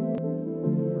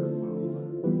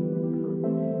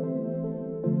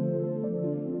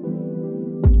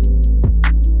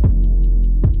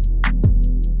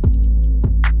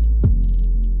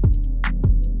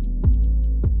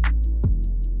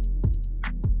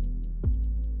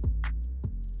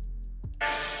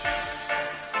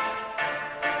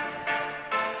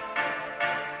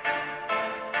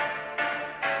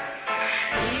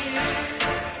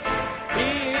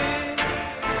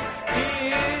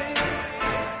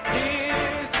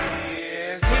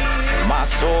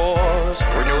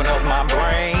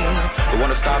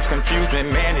 Confusion,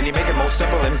 man, and he make it more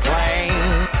simple and plain.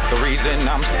 The reason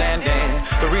I'm standing,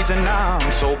 the reason I'm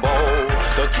so bold.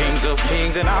 The kings of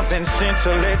kings, and I've been sent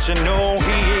to let you know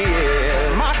he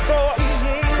is my source,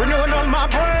 renewing of my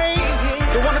brain.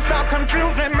 The one to stop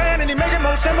confusion, man, and he make it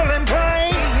more simple and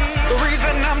plain. The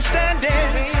reason I'm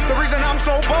standing, the reason I'm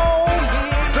so bold.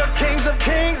 The kings of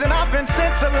kings, and I've been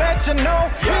sent to let you know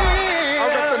he is. I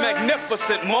rep the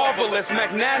magnificent, marvelous,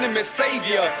 magnanimous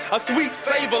savior. A sweet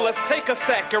savor, let's take a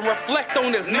sec and reflect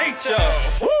on his nature.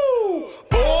 Woo!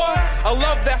 Boy, I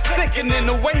love that sickening,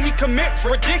 the way he commits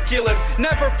ridiculous,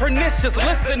 never pernicious.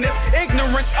 Listen, this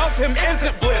ignorance of him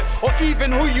isn't bliss, or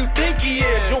even who you think he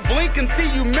is. You'll blink and see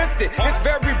you missed it. His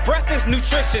very breath is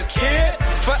nutritious, kid.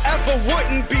 Forever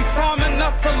wouldn't be time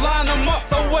enough to line him up.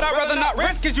 So would I rather not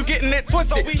risk? Is you getting it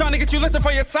twisted? Trying to get you listened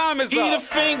for your time is up. He the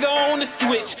finger on the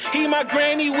switch. He my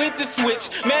granny with the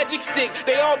switch. Magic stick,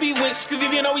 they all bewitched. Cause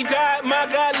even though he died, my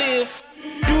God lives.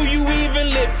 Do you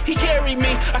even live? He carried me,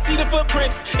 I see the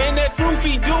footprints, and that's proof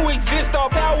he do exist. All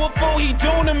powerful, he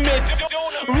don't miss.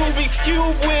 Rubik's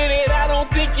Cube with it, I don't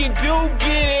think you do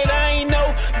get it. I ain't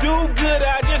no do-good,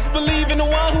 I just believe in the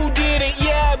one who did it.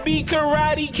 Yeah, I beat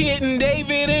Karate Kid and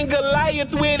David and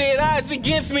Goliath with it. Odds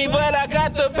against me, but I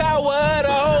got the power of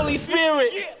the Holy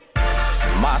Spirit.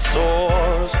 My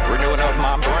source, renewing of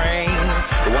my brain.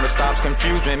 The one that stops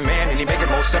confusion, man, and he make it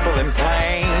more simple and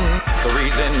plain. The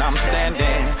reason I'm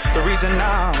standing, the reason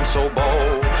I'm so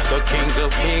bold. The kings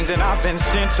of kings, and I've been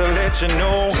sent to let you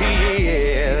know he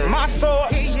is my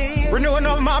source, renewing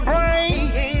of my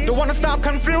brain. The one that stop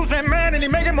confusion, man, and he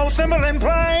make it more simple and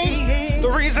plain. The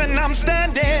reason I'm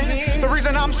standing, the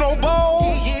reason I'm so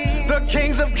bold. The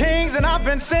kings of kings, and I've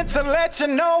been sent to let you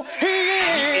know he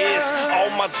is all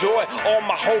my joy, all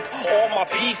my hope, all my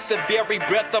peace. The very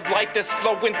breath of life that's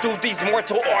flowing through these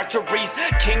mortal arteries.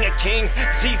 King of kings,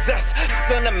 Jesus,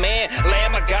 Son of Man,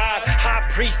 Lamb of God, High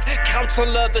Priest,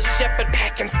 Counselor, the Shepherd,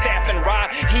 packing staff and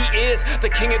rod. He is the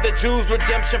King of the Jews,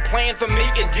 redemption plan for me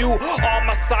and you. All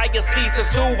Messiah sees us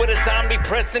through with his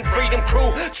omnipresent freedom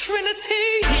crew. Trinity,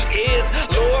 he is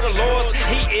Lord of Lords.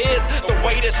 He is the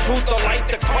way, the truth, the light,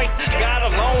 the Christ.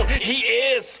 God alone, he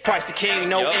is Christ the King,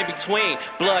 no in between.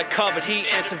 Blood covered, he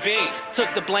intervened.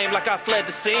 Took the blame like I fled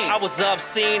the scene. I was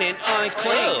obscene and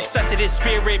unclean. Accepted his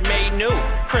spirit made new.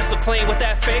 Crystal clean, what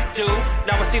that faith do?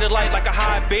 Now I see the light like a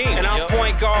high beam. And I'm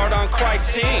point guard on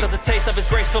Christ's team. Cause the taste of his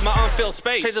grace fill my unfilled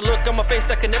space. Change the look on my face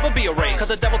that can never be erased. Cause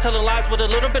the devil telling lies with a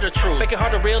little bit of truth. Make it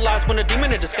hard to realize when a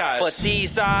demon in disguise. But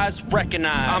these eyes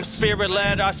recognize I'm spirit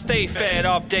led, I stay fed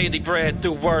off daily bread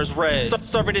through words read.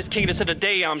 Serving his kingdom to the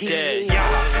day I'm dead.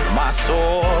 My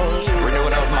source,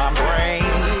 renewing of my brain.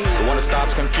 The one that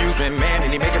stops confusion, man,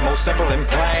 and he make it more simple and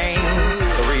plain.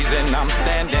 The reason I'm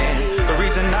standing, the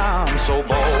reason I'm so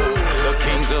bold. The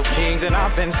kings of kings, and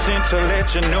I've been sent to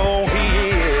let you know he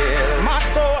is my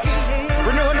source,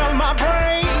 renewing of my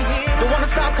brain. The one that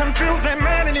stop confusion,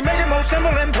 man, and he make it more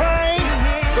simple and plain.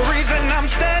 The reason I'm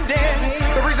standing,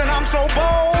 the reason I'm so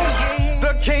bold.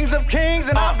 The kings of kings,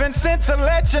 and I've been sent to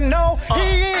let you know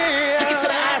he is. Look into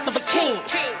the eyes of a king.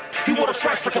 He wore the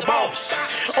stripes like a boss.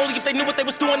 Only if they knew what they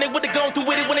was doing, they would've gone through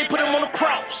with it when they put him on the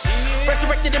cross.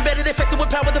 Resurrected, embedded, infected with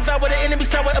power, devour the enemy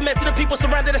sour. Imagine the people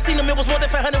surrounded, I seen him, it was more than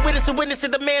 500 witnesses to witness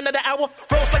the man of the hour.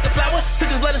 Rose like a flower, Took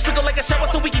his blood and sprinkled like a shower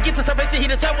so we can get to salvation. He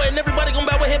the tower and everybody gon'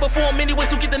 bow with head before him anyway.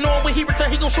 So get to know him when he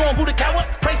return. He gon' show him who the coward.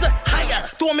 Praise the higher.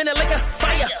 Throw him in a lake of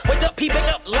fire. Wake up, he back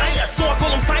up, liar. So I call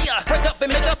him sire. Break up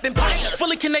and make up empires.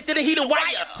 Fully connected and he the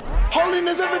wire.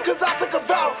 Holiness isn't cause I took a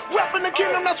vow. Rapping the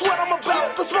kingdom, that's what I'm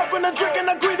about. The smoking, the drinking,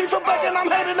 the greedy for begging. I'm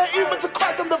heading the evil to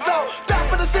Christ, I'm devout. Die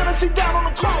for the sinners, he died on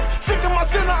the cross. Sick of my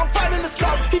sinner, I'm fighting this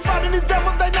cause. He fighting these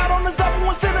devils, they not on his level.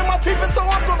 One sin in my teeth, and so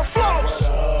I'm gonna floss.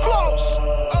 Floss.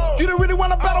 You don't really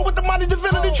wanna battle with the mighty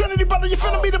divinity, Trinity, brother. You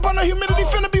finna be the burner, humidity,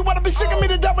 finna be wanna be sick of me,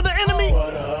 the devil, the enemy.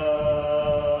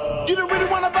 You don't really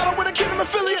wanna battle with a kingdom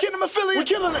affiliate. We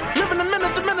killing it, living the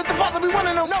minute, the father we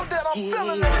wanting to know that I'm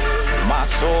feeling it. My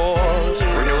source,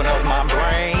 renewing of my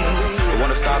brain. The one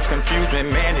that stops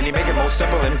confusion, man, and he make it more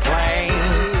simple and plain.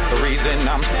 The reason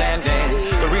I'm standing,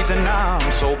 the reason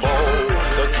I'm so bold.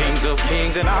 The kings of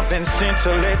kings, and I've been sent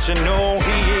to let you know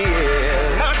he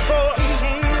is. My source,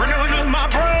 renewing of my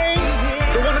brain.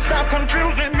 The one that stops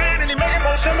confusion, man, and he make it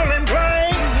more simple and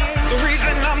plain. The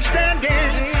reason I'm standing,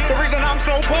 the reason I'm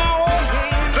so bold.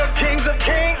 The kings of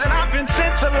kings, and I've been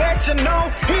sent to let you know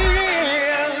he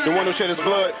is. The one who shed his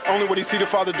blood, only what he see the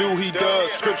Father do, he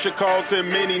does. Scripture calls him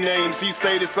many names, he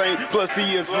stayed the same, plus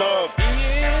he is love.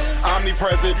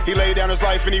 Omnipresent, he laid down his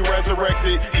life and he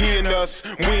resurrected. He and us,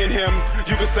 we and him.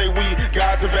 You can say we,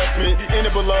 God's investment. In the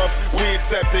beloved, we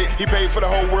accept it. He paid for the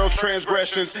whole world's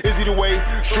transgressions. Is he the way,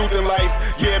 truth, and life?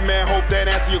 Yeah, man, hope that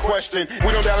answer your question.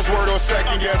 We don't doubt his word or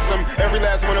second guess him. Every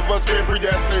last one of us been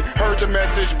predestined. Heard the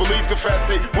message, believe, confessed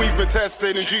it. We've been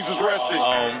tested and Jesus rested.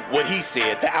 What he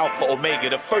said, the Alpha, Omega,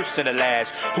 the first and the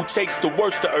last. Who takes the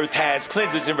worst the earth has,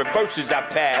 cleanses and reverses our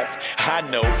path. I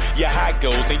know, your high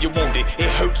goes and you want it. It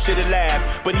hurts you to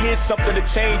laugh, but here's something to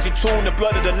change and tune. The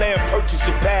blood of the lamb purchase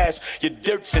and pass. Your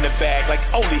dirt's in the bag like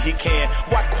only he can.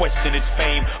 Why question his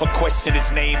fame or question his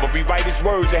name or rewrite his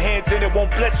words? Your hands in it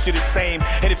won't bless you the same.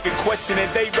 And if you're questioning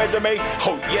they resume,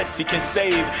 oh yes he can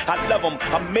save. I love him,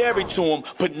 I'm married to him,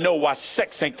 but no, our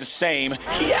sex ain't the same.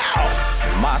 Yow!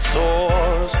 My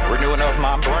source, renewing of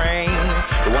my brain.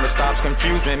 The one that stops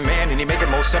confusion, man, and he make it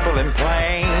more simple and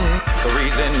plain. The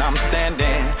reason I'm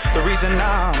standing, the reason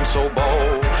I'm so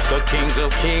bold. The kings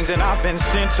of kings, and I've been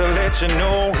sent to let you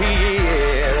know he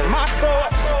is. My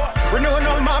source, renewing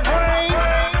of my brain.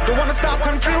 The one that stop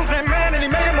confusion, man, and he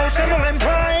make it more simple and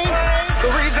plain. The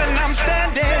reason I'm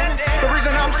standing, the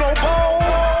reason I'm so bold.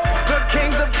 The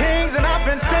kings of kings, and I've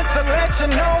been sent to let you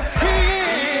know he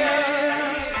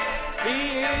is.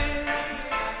 He is.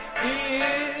 He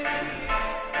is.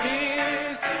 He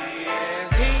is. He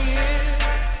is.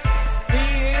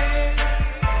 He is.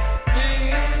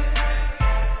 He is.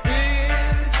 He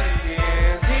is. He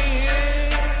is. He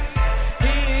is. He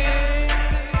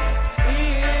is. He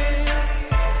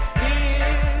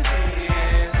is. He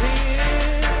is. He is.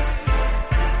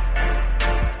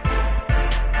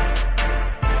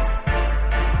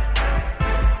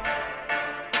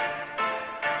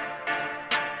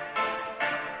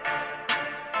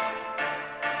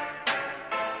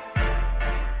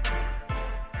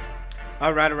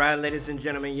 All right, ladies and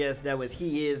gentlemen. Yes, that was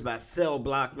He Is by Cell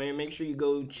Block, man. Make sure you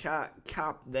go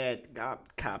cop that.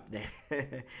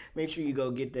 Make sure you go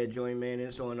get that joint, man.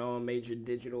 It's on all major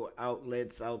digital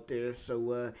outlets out there.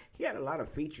 So he had a lot of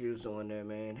features on there,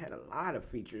 man. Had a lot of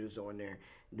features on there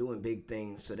doing big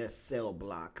things. So that's Cell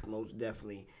Block. Most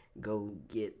definitely go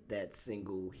get that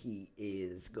single, He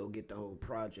Is. Go get the whole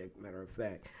project, matter of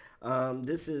fact.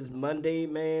 This is Monday,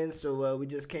 man, so we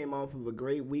just came off of a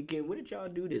great weekend. What did y'all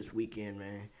do this weekend,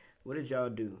 man? What did y'all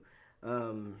do?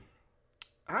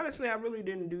 Honestly, I really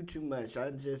didn't do too much. I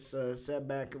just sat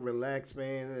back and relaxed,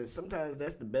 man. And sometimes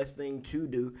that's the best thing to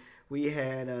do. We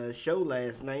had a show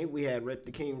last night. We had Rep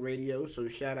the King Radio, so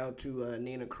shout out to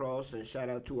Nina Cross and shout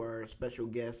out to our special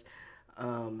guest,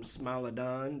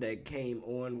 Smiladon, that came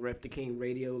on Rep the King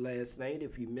Radio last night.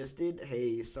 If you missed it,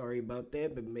 hey, sorry about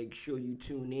that, but make sure you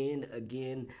tune in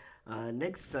again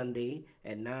next Sunday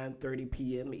at 9:30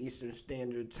 p.m. Eastern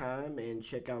Standard Time and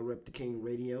check out Rep the King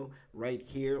Radio right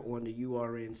here on the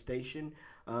URN station.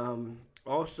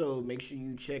 Also, make sure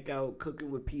you check out Cooking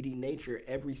with PD Nature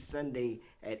every Sunday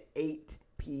at 8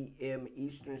 p.m.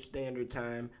 Eastern Standard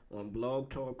Time on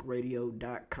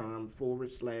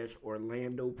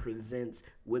blogtalkradio.com/Orlando Presents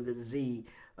with a Z.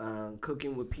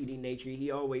 Cooking with PD Nature.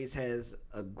 He always has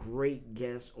a great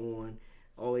guest on.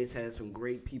 Always has some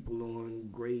great people on,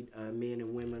 great men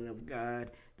and women of God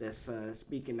that's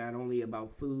speaking not only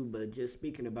about food, but just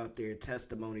speaking about their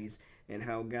testimonies and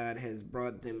how God has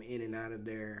brought them in and out of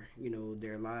their,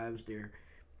 their lives, their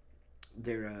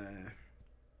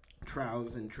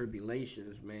trials and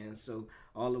tribulations, man. So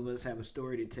all of us have a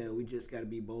story to tell. We just got to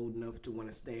be bold enough to want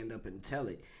to stand up and tell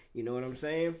it. You know what I'm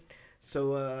saying?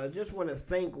 So just want to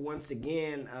thank once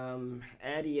again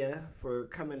Adia for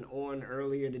coming on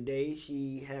earlier today.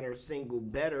 She had her single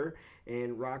Better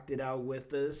and rocked it out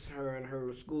with us, her and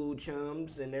her school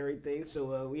chums and everything.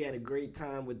 So we had a great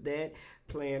time with that,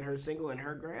 playing her single, and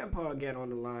her grandpa got on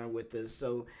the line with us.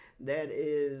 So that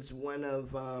is one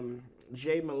of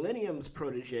Jay Millennium's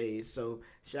proteges. So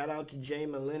shout out to Jay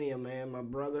Millennium, man, my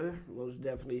brother. Most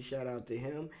definitely shout out to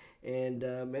him. And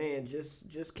man,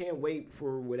 just can't wait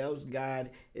for what else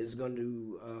God is going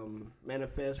to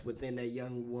manifest within that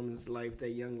young woman's life,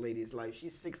 that young lady's life.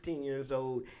 She's 16 years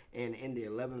old and in the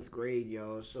 11th grade,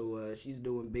 y'all. So she's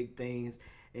doing big things.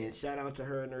 And shout out to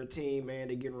her and her team, man.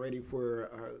 They're getting ready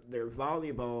for their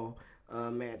volleyball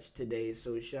match today.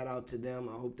 So shout out to them.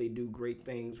 I hope they do great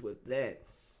things with that.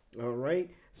 All right,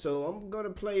 so I'm going to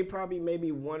play probably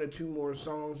maybe one or two more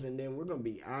songs, and then we're going to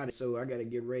be out of it. So I got to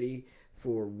get ready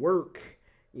for work,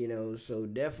 you know, so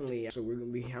definitely. So I'm going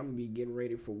to be getting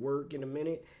ready for work in a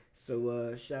minute.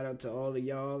 So shout out to all of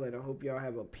y'all, and I hope y'all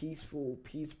have a peaceful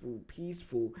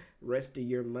rest of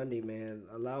your Monday, man.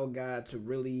 Allow God to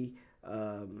really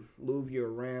move you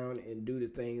around and do the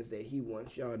things that he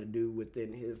wants y'all to do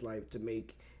within his life to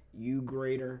make you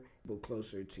greater, but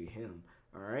closer to him.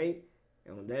 All right.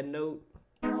 And on that note,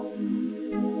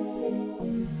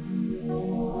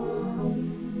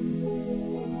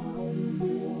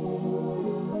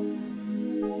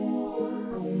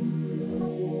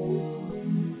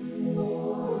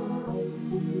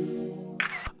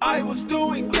 I was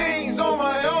doing things on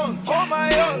my own.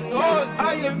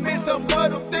 I admit some of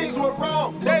them things were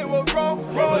wrong. They were wrong.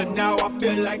 But now I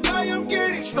feel like I am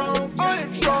getting strong. I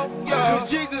am strong, yeah. Cause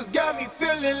Jesus got me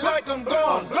feeling like I'm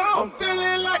gone. I'm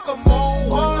feeling like I'm on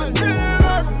one. Feeling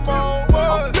like I'm on one.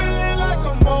 I'm feeling like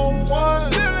I'm on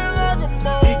one. Feeling like I'm on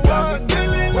one. He got me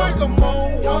feeling like I'm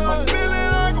on one. I'm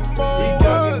feeling like I'm on one. He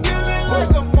got me feeling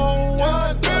like I'm on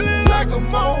one. Feeling like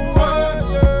I'm on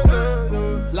one.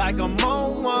 Yeah. Like I'm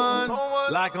on one.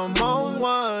 Like I'm on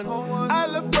one. I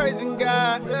love praising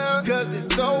God, cause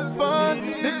it's so fun.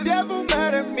 The devil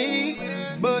mad at me,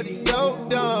 but he's so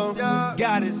dumb.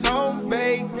 Got his home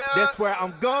base, that's where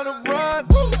I'm gonna run.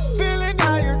 Feeling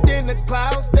higher than the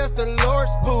clouds, that's the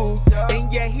Lord's boost.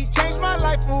 And yeah, he changed my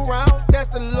life around, that's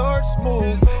the Lord's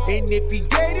move. And if he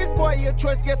gave this boy a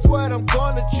choice, guess what I'm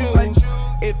gonna choose?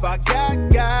 If I got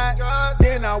God,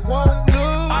 then I won't lose.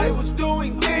 I was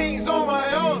doing things on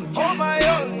my own.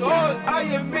 I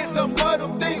admit some of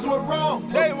them things were wrong.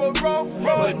 They were wrong.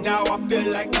 But now I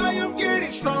feel like I am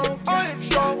getting strong. I am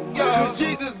strong, yeah. Cause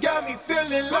Jesus got me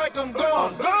feeling like I'm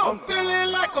gone. I'm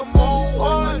feeling like I'm on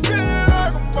one. Feeling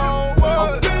like I'm on one.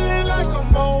 I'm feeling like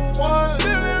I'm on one.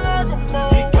 Feeling like I'm on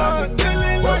one. He got me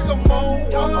feeling like I'm on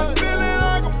one. I'm feeling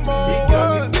like I'm on one. He got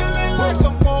me feeling like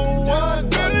I'm on one.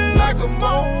 Feeling like I'm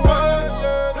on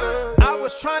one. I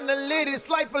was trying to live this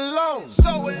life alone.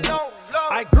 So alone.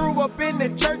 I grew up in the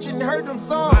church and heard them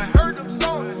songs.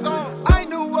 I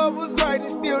knew what was right and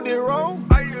still did wrong.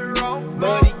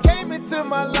 But he came into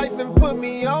my life and put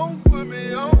me on.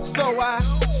 So I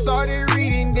started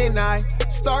reading, then I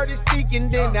started seeking,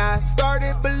 then I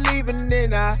started believing,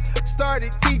 then I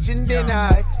started teaching, then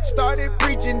I started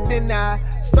preaching, then I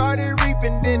started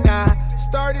reaping, then I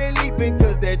started leaping,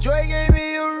 cause that joy gave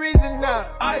me a reason now.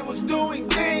 I was doing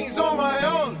things on my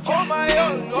own.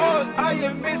 I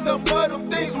admit some of them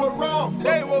things were wrong.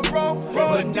 They were wrong.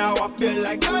 But now I feel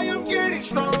like I am getting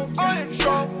strong. I am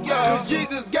strong, yeah. Cause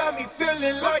Jesus got me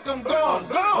feeling like I'm gone.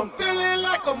 I'm feeling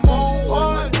like I'm on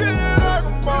one. Feeling like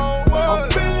I'm on one. I'm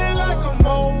feeling like I'm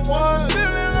on one.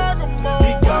 Feeling like I'm on one.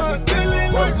 He got me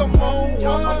feeling like I'm on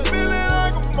one. I'm feeling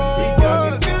like I'm on one. He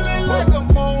got me feeling like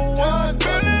I'm on one.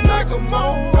 Feeling like I'm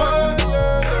on one.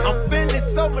 Yeah. I'm feeling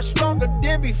so much stronger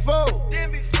than before.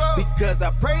 Because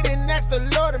I prayed and asked the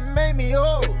Lord to make me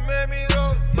whole.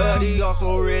 But he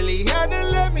also really had to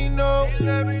let me know.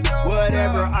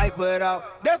 Whatever I put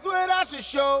out, that's what I should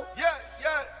show.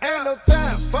 Ain't no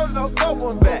time for no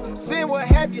going back. Sin will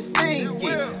have you stinking.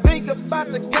 Think about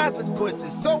the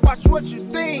consequences, so watch what you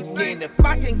thinking. If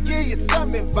I can give you some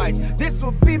advice, this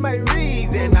would be my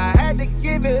reason. I had to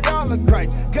give it all to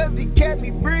Christ, cause he kept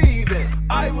me breathing.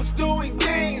 I was doing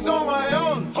things on my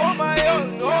own.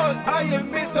 I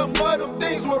admit some of them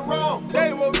things were wrong.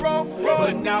 They were wrong.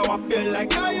 But now I feel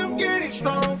like I am getting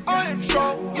strong. I am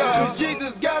strong, yeah. Cause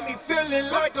Jesus got me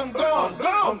feeling like I'm gone.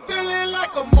 I'm feeling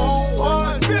like I'm on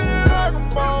one. Feeling like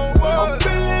I'm on one. I'm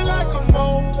feeling like I'm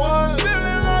on one.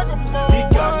 Feeling like I'm on one. He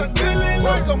got me feeling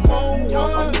like I'm on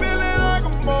one. I'm feeling like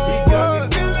I'm on one. He got me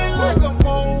feeling like I'm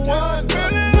on one.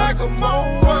 Feeling like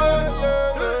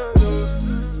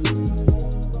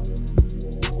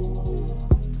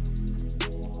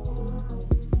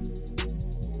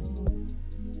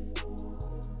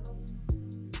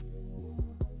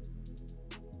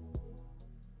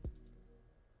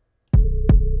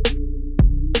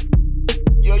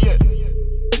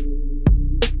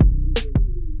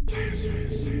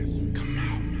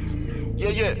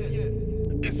Yeah.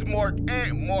 It's Mark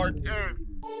and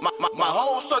My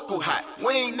whole circle hot,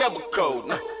 we ain't never cold,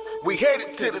 nah. We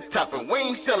headed to the top and we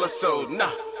ain't sell a soul,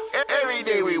 nah. Every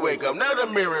day we wake up, another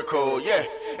miracle, yeah.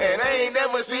 And I ain't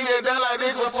never seen it done like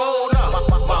this before, nah.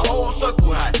 My whole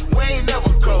circle hot, we ain't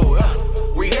never cold,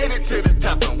 We headed to the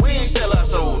top and we ain't sell our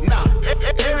soul, nah.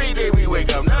 Every day we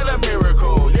wake up, another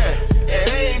miracle, yeah. And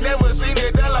I ain't never seen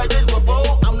it done like this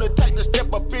before. I'm the type to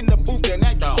step up in the booth and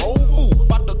act a whole fool.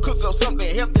 About to cook up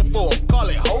something healthy for them, call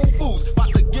it Whole Foods.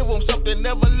 About to give them something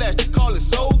everlasting, call it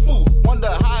soul food. Wonder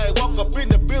how I walk up in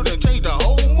the building, change the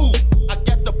whole mood. I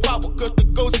got the power cause the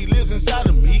ghost, he lives inside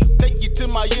of me. Take you to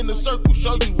my inner circle,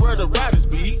 show you where the riders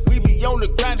be. We be on the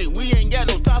grind and we ain't got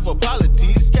no time for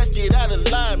politics. Catch it out of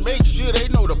line, make sure they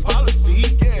know the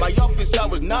policy. My office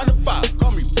hours 9 to 5,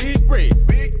 call me Big Red.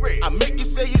 I make you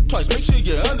say it twice, make sure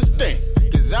you understand.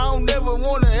 Cause I don't never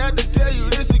wanna have to tell you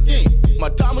this again. My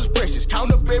time is precious,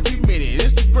 count up every minute.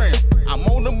 Instagram, I'm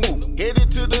on the move,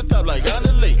 headed to the top like on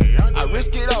the lake. I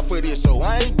risk it all for this, so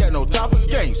I ain't got no time for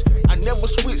games. I never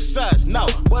switch sides, no,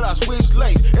 but I switch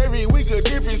lanes. Every week a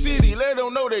different city, let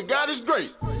them know that God is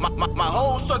great. My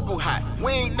whole circle hot,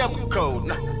 we ain't never cold,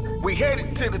 nah. We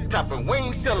headed to the top and we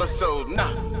ain't sell a soul,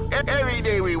 nah. Every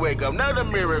day we wake up, another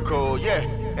miracle, yeah.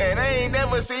 And I ain't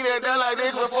never seen it done like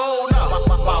this before, nah.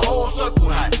 My whole circle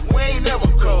hot, we ain't never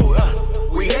cold,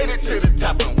 We headed to the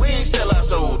top and we ain't sell our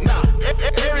soul, nah.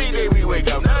 Every day we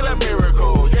wake up, another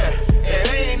miracle, yeah. And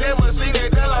I ain't never seen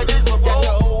it done like this before. Got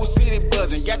the whole city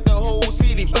buzzing, got the whole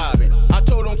city vibing. I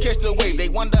told them catch the wave, they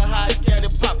wonder how I got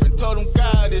it popping. Told them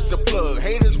God is the plug,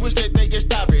 haters wish that they could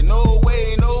stop it. No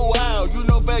way, no how, you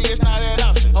know failure's not an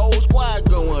option. Whole squad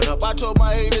going up, I told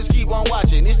my haters keep on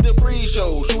watching. It's the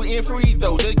pre-show, shooting free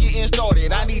throws, just getting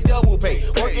started. I need double pay,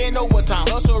 working overtime,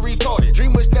 hustle retarded.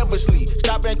 Dreamers never sleep,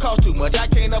 stop and cost too much, I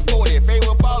can't afford it.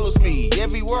 Favor follows me,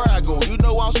 everywhere I go, you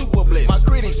know I'm super blessed. My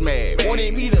critics mad,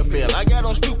 wanted me to fail, I got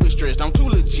on stupid stress, I'm too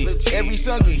legit. Every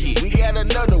song a hit, we got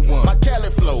another one. My Cali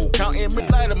flow, counting me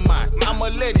light of mine, I'ma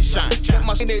let it shine. Got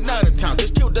my skin at 9 of town,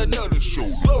 just killed another show.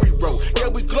 Glory road, yeah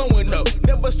we glowing up,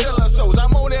 never sell our souls.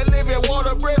 I'm on that living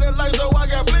water, bread and light, so I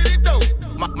got plenty dough.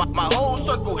 My whole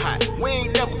circle hot, we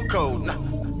ain't never cold, nah.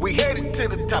 We headed to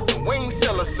the top and we ain't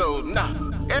sell our souls, nah.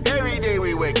 Every day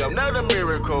we wake up, another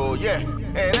miracle, yeah.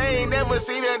 And I ain't never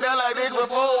seen it done like this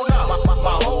before, nah.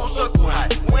 My whole circle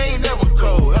hot, we ain't never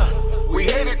cold, We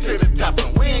headed to the top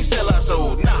and we ain't sell our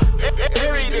souls, nah.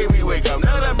 Every day we wake up,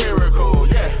 another miracle,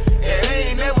 yeah. And I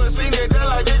ain't never seen it done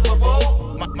like this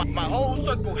before. My whole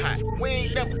circle hot, we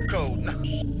ain't never cold, nah.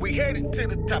 We headed to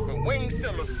the top and we ain't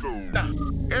sell our souls, nah.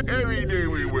 Every day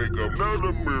we wake up,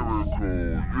 another miracle,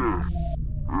 yeah.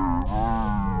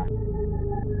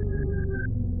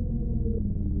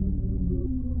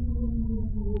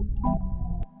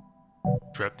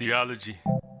 Trap theology.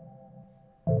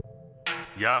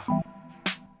 Yeah.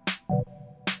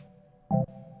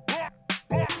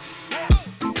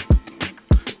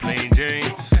 Plain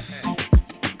James.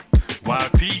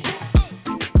 YP.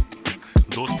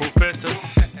 Los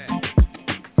Profetas.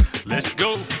 Let's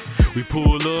go. We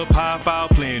pull up, hop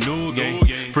out, playing no games.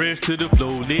 Fresh to the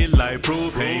flow, lit like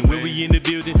propane. When we in the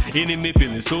building, enemy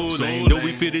feeling so lame. Though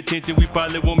we feel the tension, we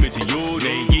probably won't mention your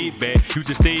name. Get back, you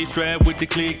just stay strapped with the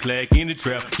click clack in the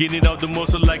trap. Getting it off the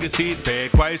muscle like a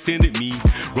 6-pack. Christ sending me,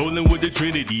 rolling with the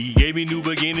Trinity. Gave me new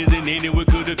beginnings and anyone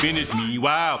could have finished me.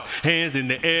 Wow, hands in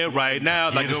the air right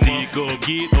now like a stick up.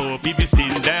 Get up, if you're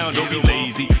sitting down, don't be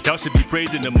lazy. Y'all should be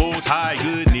praising the Most High.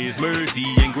 Goodness, mercy,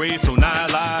 and grace on our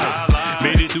lives.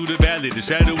 Made it through the valley, the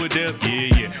shadow of death,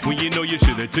 yeah. When you know you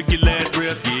should've took your last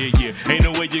breath, yeah. Ain't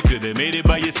no way you could've made it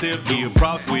by yourself, yeah.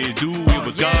 Props where it's due, it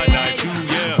was God, not you,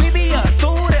 yeah. We be up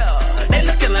through there, they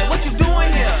looking like what you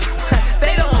doing here.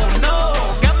 They don't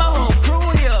know, got my whole crew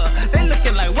here. They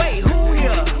looking like, wait, who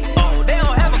here? Oh, they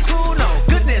don't have a crew, no.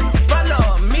 Goodness,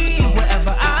 follow me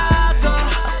wherever I go.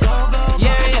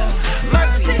 Yeah.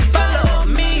 Mercy, follow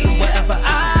me wherever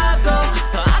I go.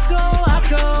 So I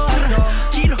go.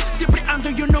 Quiero, siempre ando,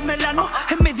 yo no me largo.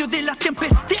 En medio de la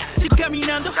tempestad, sigo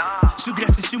caminando. Su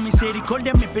gracia y su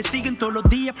misericordia me persiguen todos los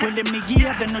días, pues Él me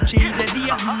guía de noche y de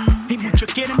día. Y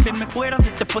muchos quieren verme fuera de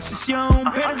esta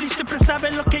posición, pero Dios siempre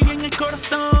sabe lo que hay en el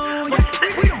corazón.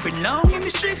 We don't belong in the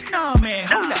streets, no man.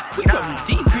 Hold up, we going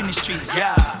deep in the streets,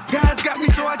 yeah. God's got me,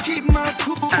 so I keep my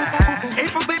cool.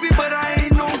 April baby, but I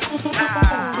ain't no fool.